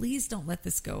song. Please don't let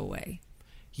this go away.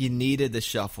 You needed the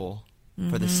shuffle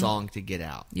for the song to get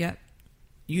out. Yep.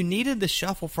 You needed the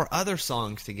shuffle for other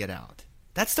songs to get out.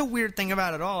 That's the weird thing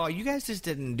about it all. You guys just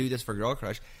didn't do this for Girl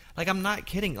Crush. Like, I'm not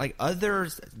kidding. Like, other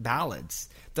ballads,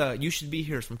 the "You Should Be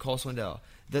Here" from Cole Swindell,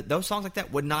 those songs like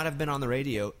that would not have been on the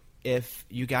radio if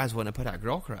you guys wouldn't have put out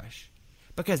Girl Crush.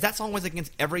 Because that song was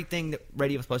against everything that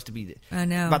radio was supposed to be. I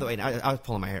know. By the way, I was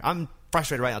pulling my hair. I'm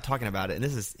frustrated right now talking about it, and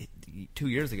this is 2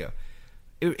 years ago.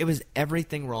 It was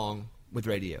everything wrong with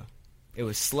radio. It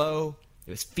was slow.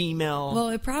 It was female.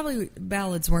 Well,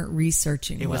 ballads weren't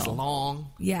researching It well. was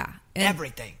long. Yeah. And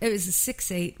everything. It was a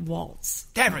 6/8 waltz.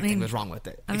 Everything was wrong with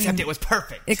it. Except it was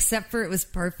perfect. Except for it was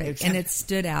perfect. And it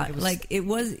stood out.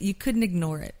 You couldn't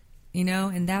ignore it.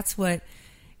 And that's what,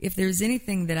 if there's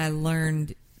anything that I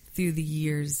learned through the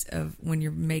years of when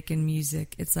you're making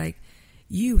music, it's like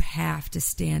you have to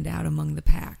stand out among the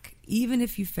pack. Even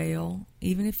if you fail,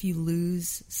 even if you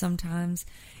lose sometimes,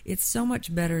 it's so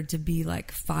much better to be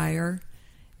like fire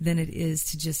than it is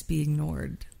to just be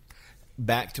ignored.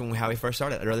 Back to how we first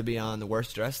started, I'd rather be on the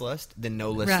worst dress list than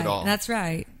no list at all. That's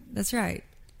right.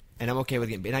 And I'm okay with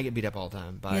getting beat. And I get beat up all the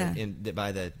time by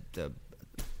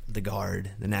the guard,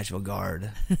 the Nashville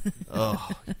Guard. Oh,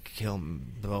 kill me.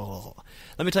 Oh.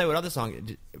 Let me tell you what other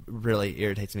song really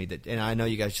irritates me. And I know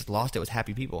you guys just lost it. Was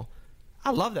Happy People. I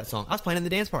love that song. I was playing in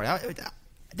the dance party.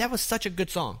 That was such a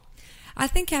good song. I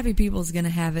think Happy People is going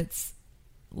to have its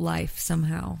life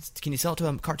somehow. Can you sell it to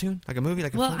a cartoon, like a movie,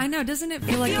 like a Well, film? I know. Doesn't it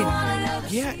feel like it?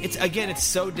 Yeah, it's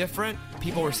so different.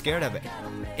 People were scared of it.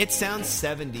 It sounds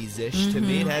 70s-ish to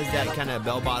me. It has that kind of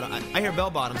bell bottom. I hear bell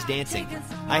bottoms dancing.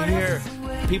 I hear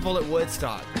people at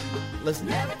Woodstock. Listen,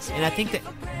 and I think that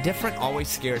different always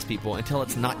scares people until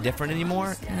it's not different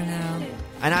anymore. I know.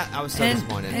 And I was so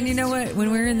disappointed. And you know what?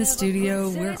 When we're in the studio,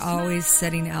 we're always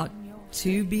setting out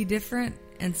to be different.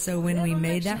 And so when we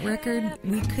made that record,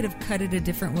 we could have cut it a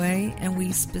different way, and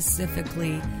we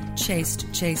specifically chased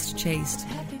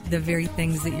the very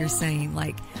things that you're saying.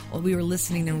 Like, well, we were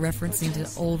listening and referencing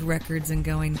to old records and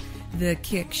going, the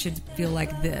kick should feel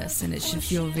like this, and it should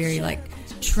feel very like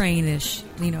Train-ish,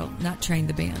 not Train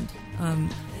the band.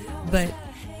 But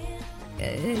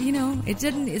it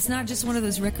didn't. It's not just one of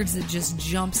those records that just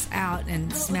jumps out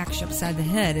and smacks you upside the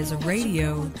head as a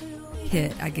radio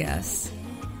hit, I guess.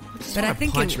 But I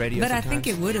think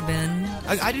it would have been.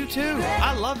 I do too.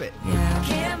 I love it.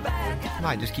 Yeah. I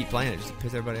might just keep playing it just to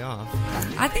piss everybody off.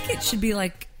 I think it should be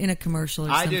like in a commercial or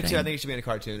something. I do too. I think it should be in a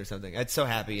cartoon or something. It's so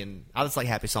happy, and I just like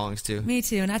happy songs too. Me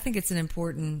too, and I think it's an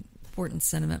important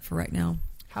sentiment for right now.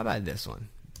 How about this one?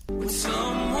 When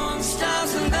someone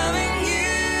starts loving you,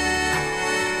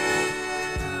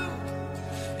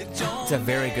 it's a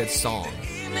very good song.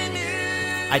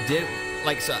 I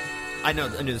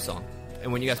knew the song,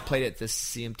 and when you guys played it at the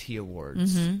CMT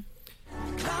Awards,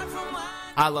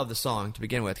 I love the song to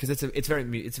begin with because it's very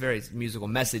musical,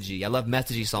 messagey. I love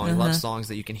messagey songs. I love songs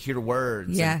that you can hear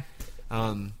words. Yeah.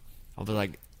 And, although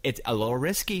it's a little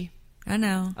risky. I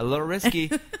know. A little risky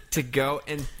to go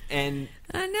and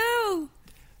I know.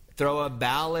 Throw a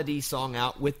ballady song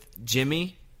out with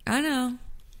Jimmy. I know.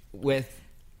 But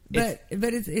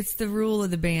it's the rule of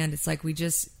the band. It's like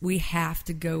we have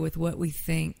to go with what we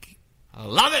think. I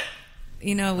love it.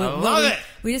 I love it.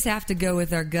 We just have to go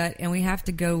with our gut, and we have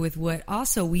to go with what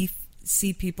also we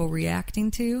see people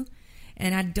reacting to.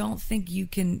 And I don't think you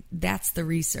can. That's the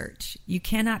research. You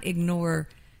cannot ignore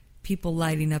people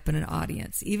lighting up in an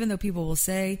audience, even though people will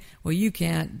say, "Well, you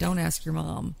can't. Don't ask your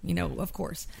mom." Of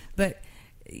course, but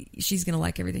she's going to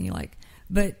like everything you like.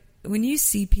 But when you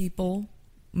see people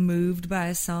moved by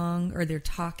a song, or they're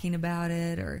talking about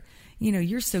it, or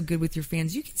you're so good with your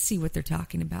fans, you can see what they're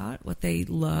talking about, what they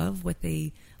love, what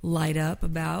they light up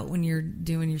about when you're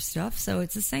doing your stuff. So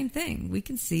it's the same thing. We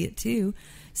can see it too.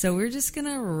 So we're just going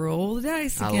to roll the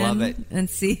dice again. I love it. And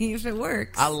see if it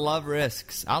works. I love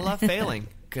risks. I love failing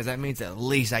because that means at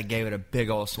least I gave it a big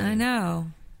old swing. I know.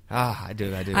 I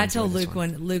do. I told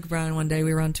Luke Bryan one day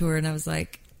we were on tour, and I was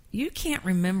like, "You can't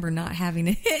remember not having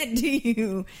a hit, do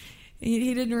you?"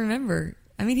 He didn't remember.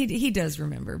 I mean, he does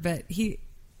remember, but he's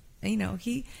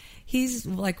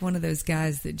like one of those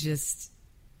guys that just,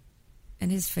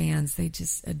 and his fans, they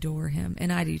just adore him,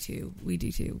 and I do too. We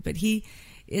do too. But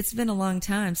it's been a long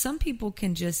time. Some people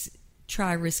can just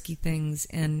try risky things,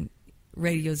 and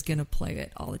radio's gonna play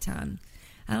it all the time.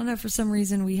 I don't know, for some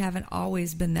reason we haven't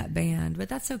always been that band, but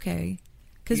that's okay.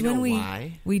 Because when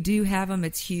we do have them,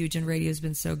 it's huge, and radio's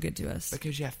been so good to us.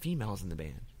 Because you have females in the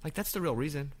band. Like, that's the real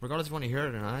reason, regardless if you want to hear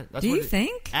it or not. Do you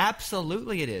think?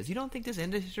 Absolutely it is. You don't think this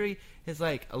industry is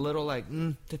like a little like,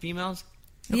 to females?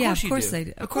 Of course they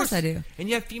do. Of course I do. And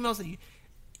you have females that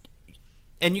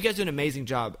and you guys do an amazing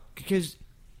job, because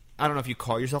I don't know if you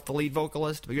call yourself the lead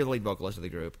vocalist, but you're the lead vocalist of the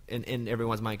group in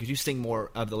everyone's mind, because you sing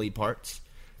more of the lead parts.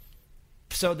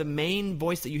 So the main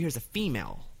voice that you hear is a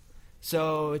female.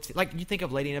 So it's like, you think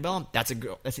of Lady Antebellum, that's a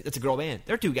girl. That's a girl band.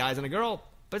 They're two guys and a girl,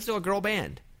 but it's still a girl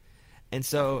band. And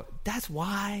so that's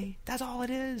why. That's all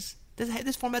it is.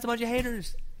 This format's a bunch of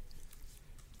haters.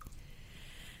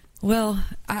 Well,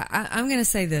 I'm going to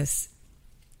say this.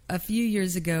 A few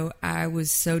years ago, I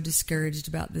was so discouraged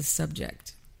about this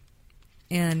subject.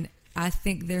 And I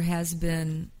think there has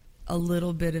been a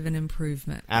little bit of an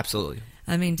improvement. Absolutely.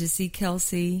 I mean, to see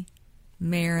Kelsey,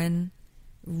 Maren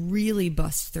really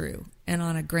bust through, and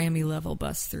on a Grammy level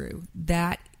bust through,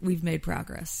 that we've made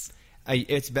progress.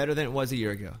 It's better than it was a year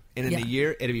ago. And in a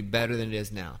year, it'll be better than it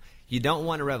is now. You don't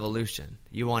want a revolution.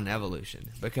 You want an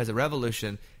evolution. Because a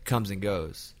revolution comes and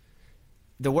goes.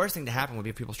 The worst thing to happen would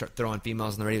be if people start throwing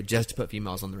females on the radio just to put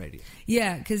females on the radio.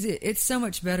 Yeah, because it's so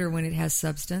much better when it has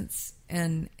substance.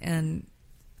 And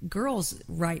girls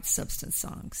write substance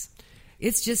songs.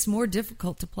 It's just more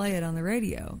difficult to play it on the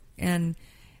radio. And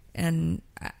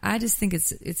I just think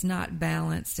it's not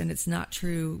balanced, and it's not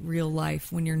true real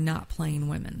life when you're not playing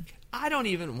women. I don't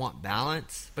even want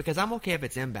balance, because I'm okay if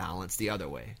it's imbalanced the other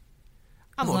way.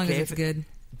 As long as it's good.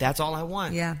 That's all I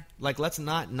want. Yeah. Like, let's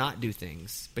not do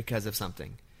things because of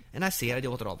something. And I see it. I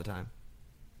deal with it all the time.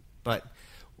 But,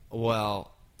 I'm going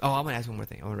to ask one more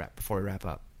thing. I'm going to wrap before we wrap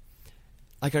up.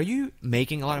 Like, are you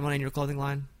making a lot of money in your clothing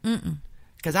line? Mm-mm.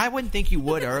 Because I wouldn't think you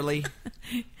would early.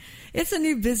 It's a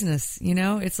new business, you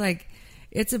know? It's like,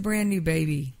 it's a brand new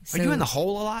baby. Are you in the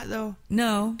hole a lot, though?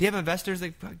 No. Do you have investors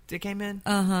that came in?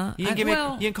 Uh-huh. You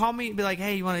can call me and be like,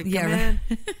 hey, you want to come in?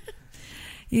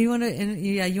 You want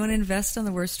to invest on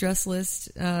the worst dress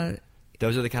list?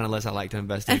 Those are the kind of lists I like to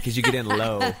invest in because you get in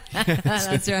low.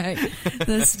 That's right.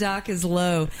 The stock is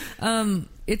low.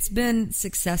 It's been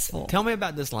successful. Tell me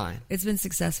about this line. It's been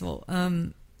successful.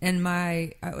 And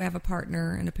I have a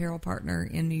partner, an apparel partner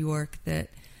in New York that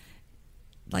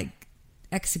like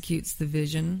executes the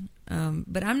vision.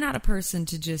 But I'm not a person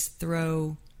to just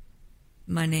throw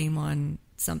my name on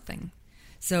something.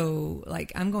 So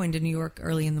like I'm going to New York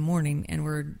early in the morning and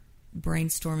we're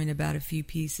brainstorming about a few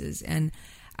pieces, and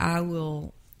I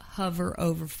will hover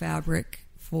over fabric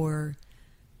for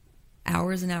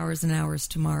hours and hours and hours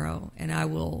tomorrow. And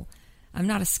I'm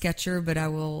not a sketcher, but I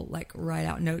will like write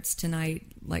out notes tonight,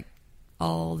 like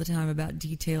all the time about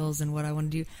details and what I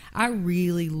want to do. I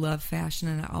really love fashion,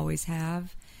 and I always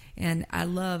have. And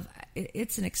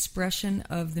it's an expression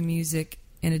of the music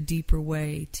in a deeper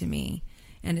way to me.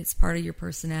 And it's part of your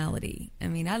personality. I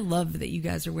mean, I love that you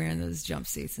guys are wearing those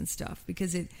jumpsuits and stuff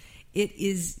because it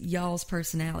is y'all's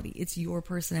personality. It's your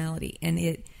personality, and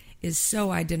it is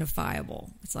so identifiable.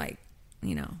 It's like,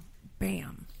 you know,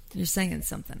 bam, you're saying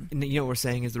something. And you know what we're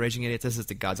saying is the Raging Idiots. This is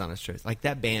the God's honest truth. Like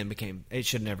that band it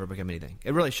should never become anything.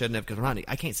 It really shouldn't have, because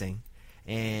I can't sing,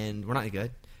 and we're not any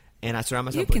good. And I surround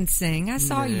myself. You can sing. I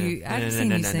saw you. I've seen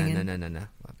you singing. No.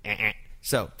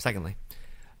 So, secondly,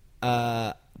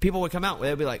 people would come out.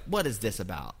 They'd be like, "What is this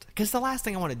about?" Because the last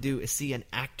thing I want to do is see an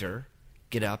actor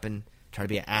get up and try to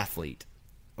be an athlete,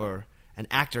 or an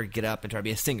actor get up and try to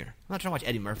be a singer. I'm not trying to watch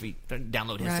Eddie Murphy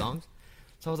download his songs.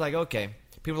 So I was like, okay.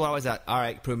 People are always like, all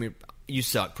right, you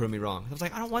suck, prove me wrong. I was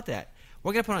like, I don't want that.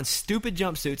 We're going to put on stupid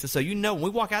jumpsuits, and so when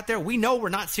we walk out there, we know we're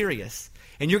not serious,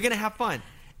 and you're going to have fun.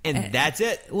 And that's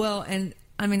it. Well, and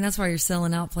I mean, that's why you're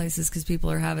selling out places, because people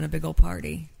are having a big old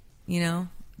party. You know?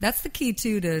 That's the key,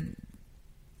 too, to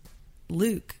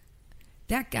Luke.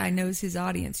 That guy knows his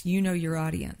audience. You know your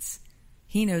audience.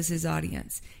 He knows his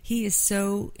audience. He is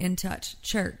so in touch.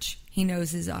 Church, he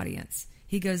knows his audience.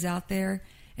 He goes out there,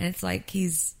 and it's like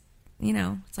he's, you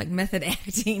know, it's like method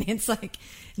acting. It's like,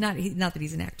 not that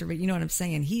he's an actor, but you know what I'm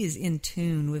saying? He is in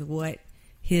tune with what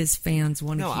his fans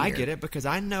want to hear. No, I get it, because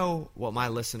I know what my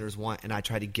listeners want, and I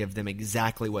try to give them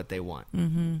exactly what they want.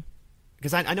 Mm-hmm.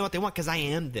 Because I know what they want, because I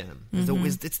am them. Mm-hmm.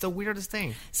 It's the weirdest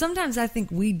thing. Sometimes I think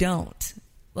we don't.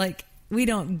 Like, we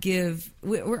don't give...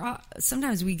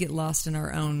 sometimes we get lost in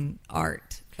our own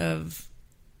art of...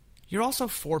 You're also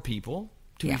 4 people,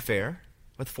 to be fair,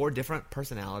 with 4 different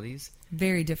personalities.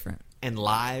 Very different. And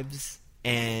lives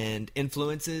and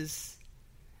influences.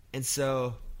 And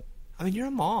so, I mean, you're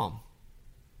a mom.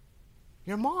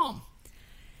 You're a mom.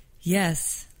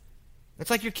 Yes.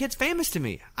 It's like your kid's famous to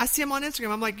me. I see him on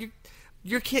Instagram. I'm like,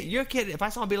 your kid. If I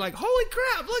saw him, I'd be like, holy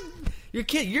crap, look, your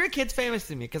kid's famous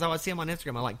to me, because I would see him on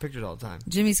Instagram. I like pictures all the time.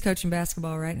 Jimmy's coaching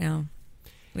basketball right now.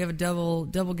 We have a double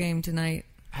game tonight.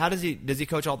 How does he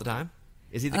coach all the time?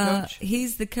 Is he the coach?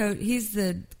 He's the coach. He's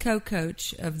the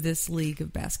co-coach of this league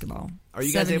of basketball. Are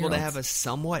you guys able to have a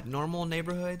somewhat normal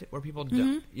neighborhood where people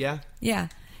don't? Yeah. Yeah.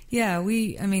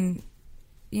 I mean,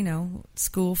 you know,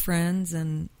 school friends,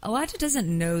 and Elijah doesn't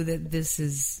know that this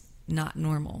is not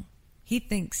normal. He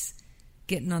thinks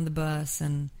getting on the bus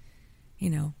and, you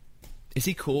know. Is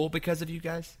he cool because of you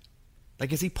guys?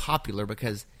 Like, is he popular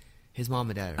because his mom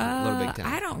and dad are a little big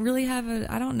time? I don't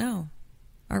know.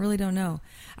 I really don't know.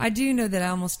 I do know that I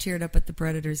almost teared up at the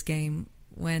Predators game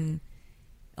when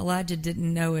Elijah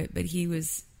didn't know it, but he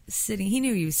was sitting. He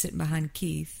knew he was sitting behind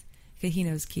Keith. He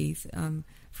knows Keith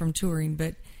from touring,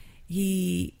 but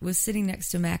he was sitting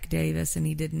next to Mac Davis, and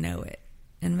he didn't know it.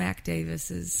 And Mac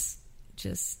Davis is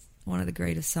just one of the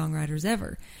greatest songwriters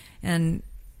ever. And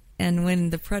when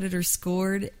the Predators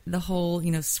scored, the whole,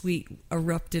 you know, suite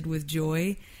erupted with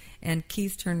joy. And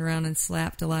Keith turned around and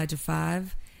slapped Elijah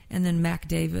 5. And then Mac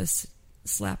Davis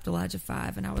slapped Elijah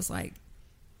 5. And I was like,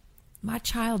 my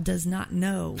child does not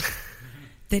know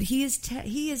that he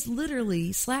is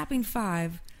literally slapping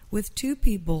 5 with 2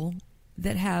 people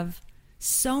that have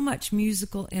so much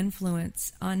musical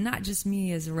influence on not just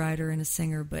me as a writer and a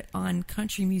singer, but on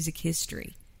country music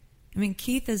history. I mean,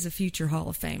 Keith is a future Hall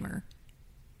of Famer.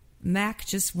 Mac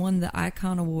just won the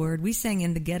Icon Award. We sang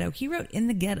In the Ghetto. He wrote In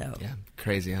the Ghetto. Yeah,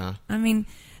 crazy, huh? I mean,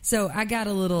 so I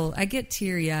get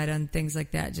teary-eyed on things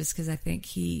like that just because I think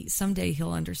someday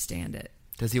he'll understand it.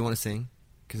 Does he want to sing?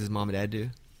 Because his mom and dad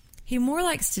do? He more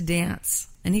likes to dance,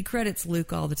 and he credits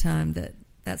Luke all the time that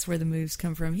that's where the moves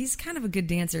come from. He's kind of a good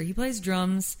dancer. He plays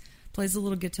drums, plays a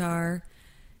little guitar.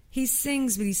 He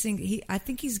sings, but I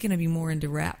think he's going to be more into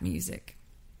rap music.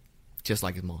 Just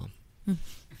like his mom.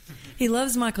 He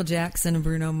loves Michael Jackson and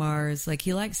Bruno Mars. Like,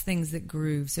 he likes things that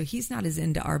groove. So he's not as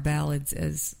into our ballads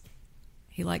as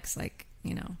he likes, like,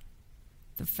 you know,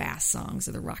 the fast songs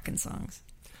or the rockin' songs.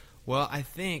 Well, I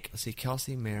think, let's see,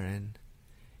 Kelsey Marin,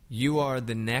 you are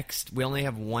the next. We only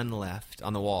have one left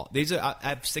on the wall. These are. I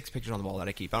have 6 pictures on the wall that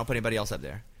I keep. I don't put anybody else up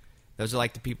there. Those are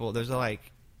like the people. Those are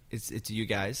like, it's you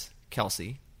guys,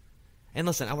 Kelsey. And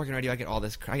listen, I work in radio. I get all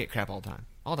this. I get crap all the time.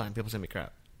 All the time, people send me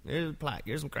crap. Here's a plaque.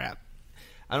 Here's some crap.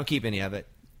 I don't keep any of it.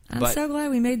 I'm so glad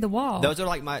we made the wall. Those are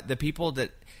like the people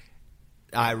that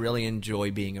I really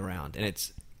enjoy being around, and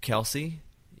it's Kelsey,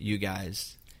 you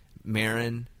guys,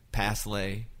 Marin,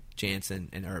 Pasley, Jansen,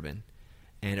 and Urban.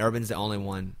 And Urban's the only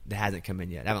one that hasn't come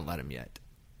in yet. I haven't let him yet.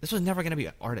 This was never going to be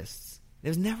artists. It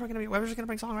was never going to be. We were just going to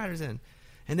bring songwriters in.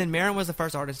 And then Marin was the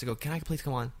first artist to go, can I please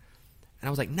come on? And I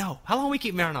was like, no. How long we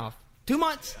keep Marin off? 2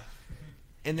 months?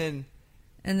 And then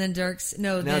Dirk's.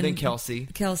 Then Kelsey.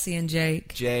 Kelsey and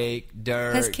Jake.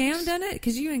 Dirk. Has Cam done it?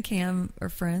 Because you and Cam are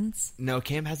friends. No,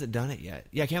 Cam hasn't done it yet.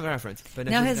 Yeah, Cam and I are friends. But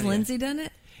no, now has Lindsay done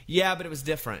it? Yeah, but it was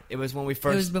different. It was when we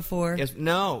first. It was before.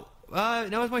 No, it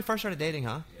was when we first started dating,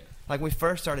 huh? Yeah. Like when we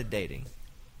first started dating,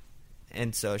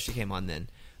 and so she came on then.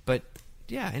 But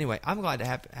yeah, anyway, I'm glad to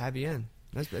have you in.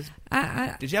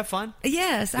 Did you have fun?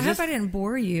 Yes. I hope I didn't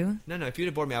bore you. No. If you'd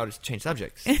have bored me, I would have changed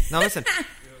subjects. Now listen,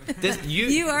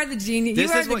 you are the genius.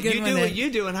 This you is are what the good you one do. What you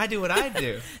do, and I do what I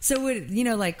do. So would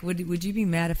you be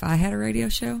mad if I had a radio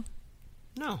show?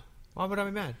 No. Why would I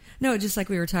be mad? No, just like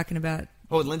we were talking about.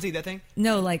 Oh, Lindsay, that thing?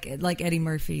 No, like Eddie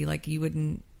Murphy. Like you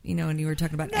wouldn't, and you were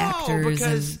talking about actors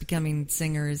and becoming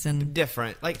singers and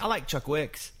different. Like I like Chuck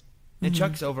Wicks, and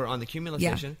Chuck's over on the Cumulus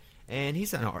station, and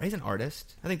he's an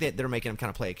artist. I think they're making him kind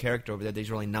of play a character over there that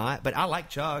he's really not. But I like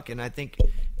Chuck, and I think,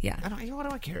 what do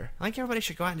I care? I think everybody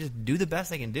should go out and just do the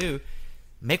best they can do.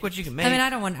 Make what you can make. I mean, I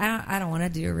don't want to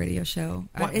do a radio show.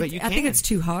 But you can. I think it's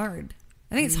too hard.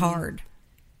 I think it's hard.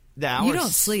 You don't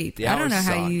sleep. I don't know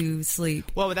how you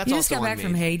sleep. Well, but that's you also just got back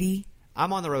from Haiti.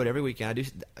 I'm on the road every weekend. I do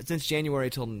since January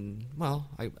till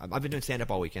I've been doing stand up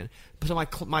all weekend. So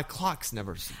my clock's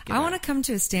never. I want to come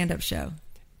to a stand up show.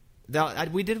 I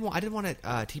didn't want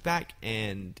to T-Pack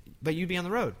but you'd be on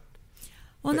the road.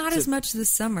 Well, not as much this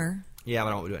summer. Yeah,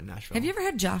 but I won't do it in Nashville. Have you ever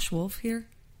had Josh Wolf here?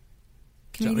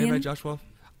 Have you ever had Josh Wolf?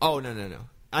 Oh no.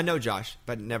 I know Josh,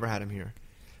 but never had him here.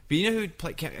 But you know who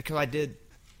played? Because I did.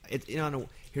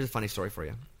 Here's a funny story for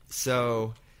you.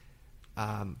 So,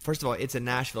 first of all, it's a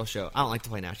Nashville show. I don't like to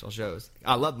play Nashville shows.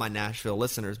 I love my Nashville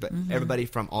listeners, but everybody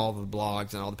from all the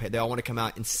blogs and they all want to come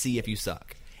out and see if you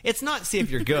suck. It's not see if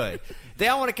you're good. They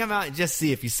all want to come out and just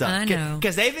see if you suck. I know.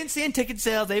 Because they've been seeing ticket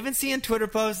sales. They've been seeing Twitter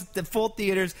posts, the full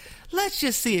theaters. Let's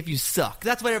just see if you suck.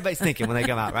 That's what everybody's thinking when they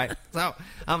come out, right? So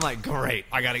I'm like, great.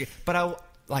 I got to get. But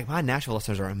my Nashville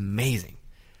listeners are amazing.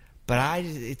 But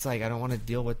it's like I don't want to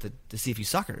deal with the see if you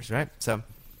suckers, right? So I'm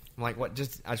like, what?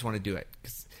 I just want to do it.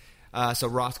 So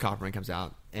Ross Copperman comes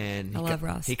out, and I love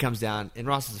Ross. He comes down, and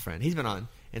Ross is a friend. He's been on,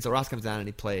 and so Ross comes down and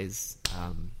he plays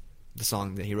the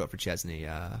song that he wrote for Chesney.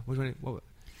 Which one? What?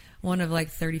 One of like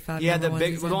 35. Yeah, the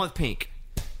one with Pink.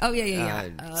 Oh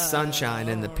yeah. Sunshine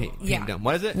and the Pink Dome.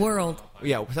 What is it? World.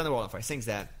 Yeah, Set the World on Fire. Sings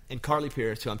that, and Carly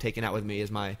Pierce, who I'm taking out with me,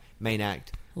 is my main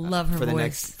act. Love her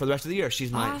voice. For the rest of the year. She's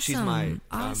my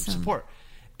awesome. support.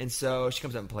 And so she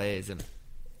comes up and plays. And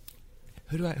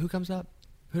who comes up?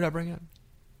 Who do I bring up?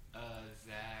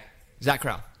 Zach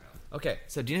Krall. Okay,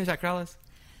 so do you know who Zach Krall is?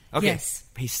 Okay. Yes.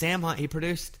 He's Sam Hunt. He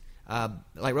produced,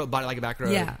 wrote Body Like a Back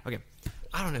Road. Yeah. Okay.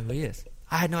 I don't know who he is.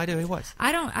 I had no idea who he was.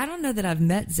 I don't know that I've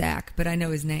met Zach, but I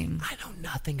know his name. I know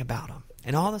nothing about him.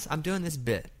 And all this, I'm doing this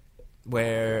bit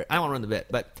where I don't want to run the bit,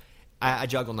 but I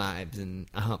juggle knives and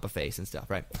I hump a face and stuff,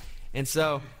 right? And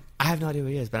so I have no idea who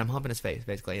he is, but I'm humping his face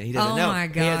basically, and he doesn't know. My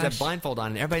gosh. He has a blindfold on,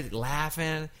 and everybody's laughing,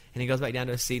 and he goes back down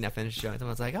to his seat, and I finish the show, and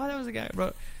someone's like, "Oh, that was a guy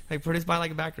who produced By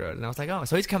Like a Back Road," and I was like, "Oh,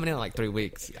 so he's coming in like 3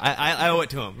 weeks. I owe it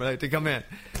to him, right, to come in."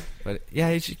 But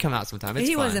yeah, he should come out sometime. It's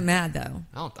he fun. wasn't mad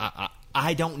though.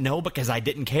 I don't know because I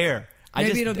didn't care.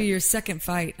 Maybe it'll be your second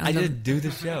fight. I did do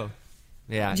the show.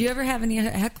 Yeah. Do you ever have any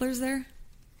hecklers there?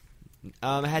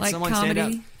 I had like someone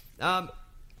comedy? stand up.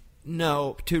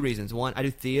 No, 2 reasons. One, I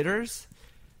do theaters,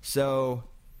 so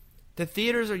the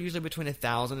theaters are usually between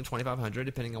 1,000 and 2,500,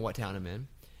 depending on what town I'm in,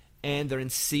 and they're in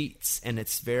seats, and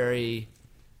it's very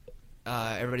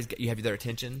you have their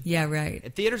attention. Yeah, right.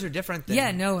 And theaters are different.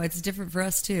 It's different for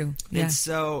us too. Yeah. And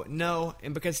so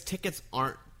and because tickets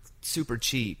aren't super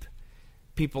cheap,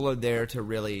 people are there to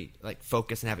really like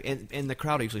focus and have, and the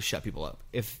crowd will usually shut people up.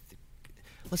 If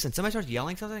listen, somebody starts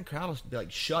yelling something, the crowd will be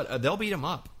like, shut up. They'll beat them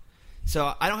up.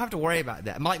 So I don't have to worry about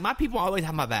that. Like, my people always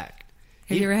have my back.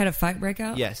 Have you ever had a fight break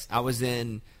out? Yes. I was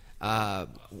in, Boston,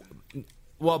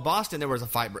 there was a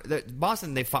fight.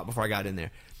 Boston, they fought before I got in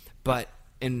there. But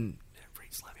in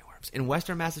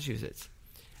Western Massachusetts,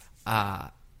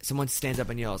 someone stands up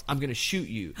and yells, I'm going to shoot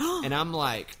you. And I'm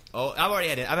like, oh,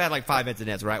 I've had like 5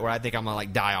 incidents, right, where I think I'm going to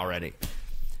like die already.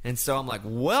 And so I'm like,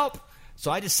 welp. So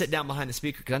I just sit down behind the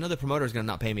speaker because I know the promoter is going to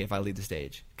not pay me if I leave the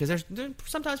stage. Because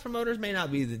sometimes promoters may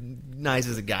not be the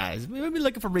nicest of guys. They may be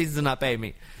looking for reasons to not pay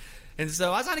me. And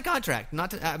so I signed a contract.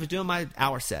 I was doing my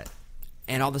hour set.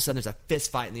 And all of a sudden there's a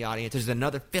fist fight in the audience. There's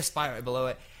another fist fight right below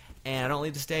it. And I don't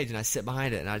leave the stage, and I sit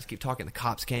behind it, and I just keep talking. The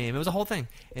cops came. It was a whole thing.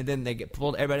 And then they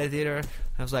pulled everybody out of the theater.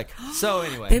 I was like, so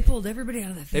anyway. They pulled everybody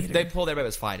out of the theater. They pulled everybody that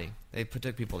was fighting. They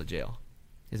took people to jail.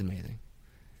 It was amazing.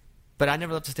 But I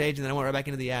never left the stage, and then I went right back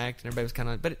into the act, and everybody was kind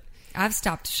of... But I've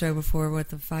stopped a show before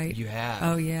with a fight. You have?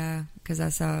 Oh, yeah, because I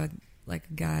saw like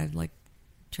a guy like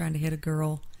trying to hit a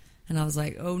girl, and I was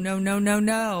like, oh, no, no, no,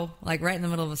 no, like right in the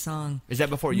middle of a song. Is that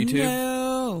before YouTube?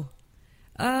 No.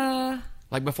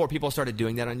 Like before people started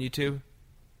doing that on YouTube?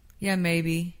 Yeah,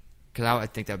 maybe. Because I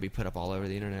think that would be put up all over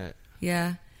the internet.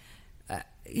 Yeah.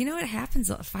 You know what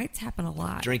happens? Fights happen a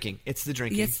lot. Drinking. It's the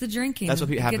drinking. It's the drinking. That's what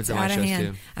happens at my shows,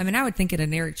 too. I mean, I would think at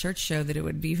an Eric Church show that it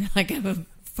would be like a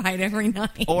fight every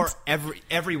night. Or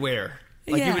everywhere.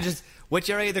 Like yeah. You would just... Which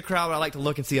area of the crowd would I like to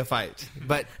look and see a fight?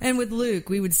 And with Luke,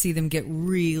 we would see them get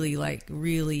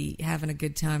really having a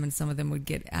good time, and some of them would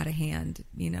get out of hand,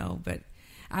 you know. But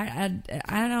I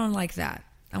don't like that.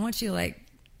 I want you to like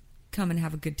come and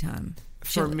have a good time.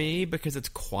 For me, because it's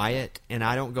quiet, and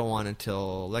I don't go on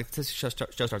until like this show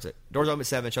starts at doors open at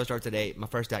 7, show starts at 8. My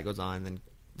first act goes on, and then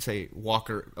say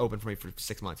Walker open for me for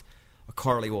 6 months, or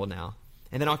Carly will now,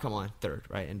 and then I'll come on third,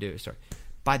 right, and do a start.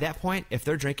 By that point, if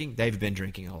they're drinking, they've been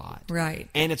drinking a lot, right?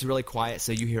 And it's really quiet,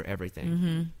 so you hear everything.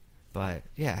 Mm-hmm. But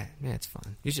yeah, it's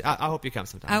fun. You should, I hope you come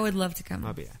sometime. I would love to come.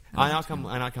 I'll come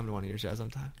to one of your shows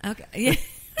sometime. Okay, yeah.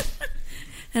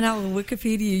 And I will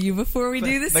Wikipedia you before we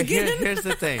do this again. Here's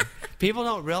the thing. People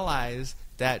don't realize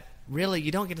that really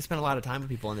you don't get to spend a lot of time with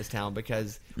people in this town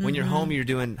because when you're home, you're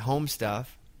doing home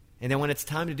stuff. And then when it's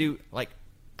time to do like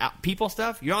people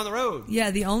stuff, you're on the road.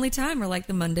 Yeah, the only time are like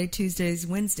the Monday, Tuesdays,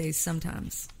 Wednesdays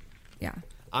sometimes. Yeah.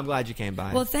 I'm glad you came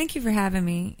by. Well, thank you for having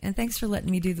me, and thanks for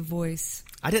letting me do the voice.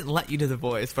 I didn't let you do the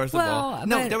voice, first of all.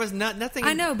 No, there was nothing.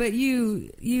 I know, but you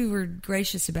were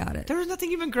gracious about it. There was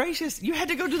nothing even gracious. You had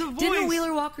to go do the voice. Didn't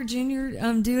Wheeler Walker Jr.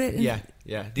 Do it? Yeah.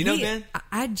 Do you know Ben?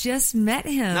 I just met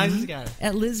him. Nicest guy.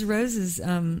 At Liz Rose's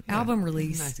album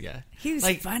release. Nice guy. He was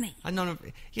funny. I know him.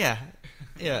 Yeah.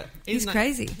 He's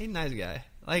crazy. He's a nice guy.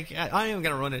 Like, I ain't even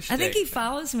going to run his shtick. I think he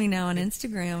follows me now on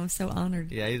Instagram. I'm so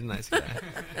honored. Yeah, he's a nice guy.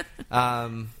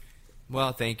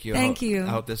 Well, thank you. Thank you. I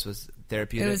hope this was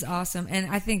therapeutic. It was awesome.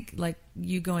 And I think, like,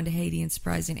 you going to Haiti and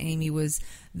surprising Amy was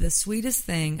the sweetest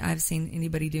thing I've seen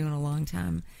anybody do in a long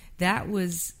time.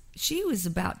 She was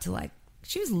about to, like,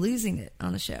 she was losing it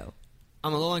on the show.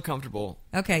 I'm a little uncomfortable.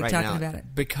 Okay, right talking now about it.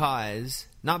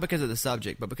 Not because of the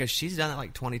subject, but because she's done it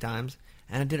like 20 times.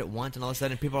 And I did it once, and all of a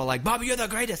sudden people are like, Bobby, you're the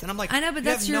greatest. And I'm like, I know, but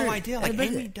that's no idea. Like,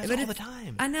 Amy does it all the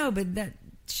time. I know, but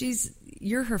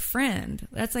you're her friend.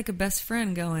 That's like a best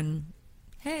friend going,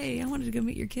 hey, I wanted to go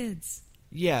meet your kids.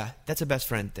 Yeah, that's a best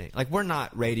friend thing. Like, we're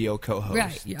not radio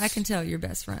co-hosts. Right, I can tell you're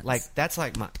best friends. Like, that's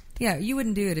like my... Yeah, you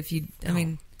wouldn't do it if you... No. I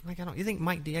mean... Like, I don't... You think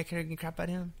Mike D, I care any crap about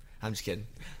him? I'm just kidding.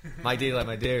 Mike D, like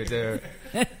my dude.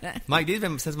 Mike D's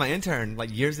been since my intern, like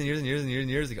years and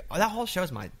years ago. Oh, that whole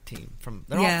show's my team.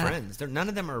 They're all friends. None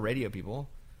of them are radio people.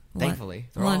 Thankfully,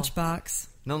 Lunchbox.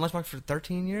 Lunchbox for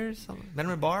 13 years.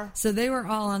 Betterment Bar. So they were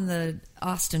all on the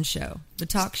Austin show, the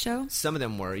talk show. Some of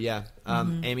them were, yeah.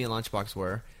 Amy and Lunchbox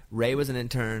were. Ray was an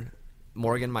intern.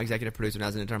 Morgan, my executive producer,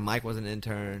 was an intern. Mike was an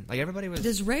intern. Like, everybody was.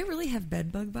 Does Ray really have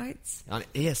bed bug bites?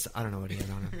 Yes, I don't know what he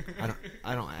has on him.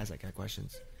 I don't ask that guy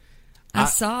questions. I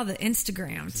saw the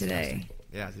Instagram today.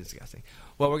 Yeah, it's disgusting.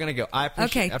 Well, we're going to go. I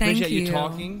appreciate you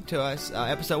talking to us.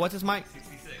 Episode, what's this, Mike?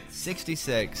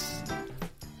 66.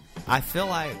 I feel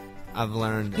like I've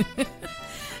learned a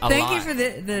lot. Thank you for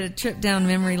the trip down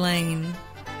memory lane.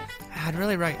 I'd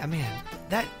really I mean,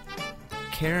 that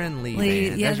Karen Lee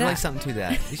man, yeah, there's really something to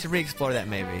that. You should re-explore that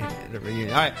maybe at a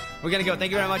reunion. All right, we're going to go.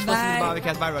 Thank you very much for listening to the Bobby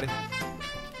Cast. Bye, everybody.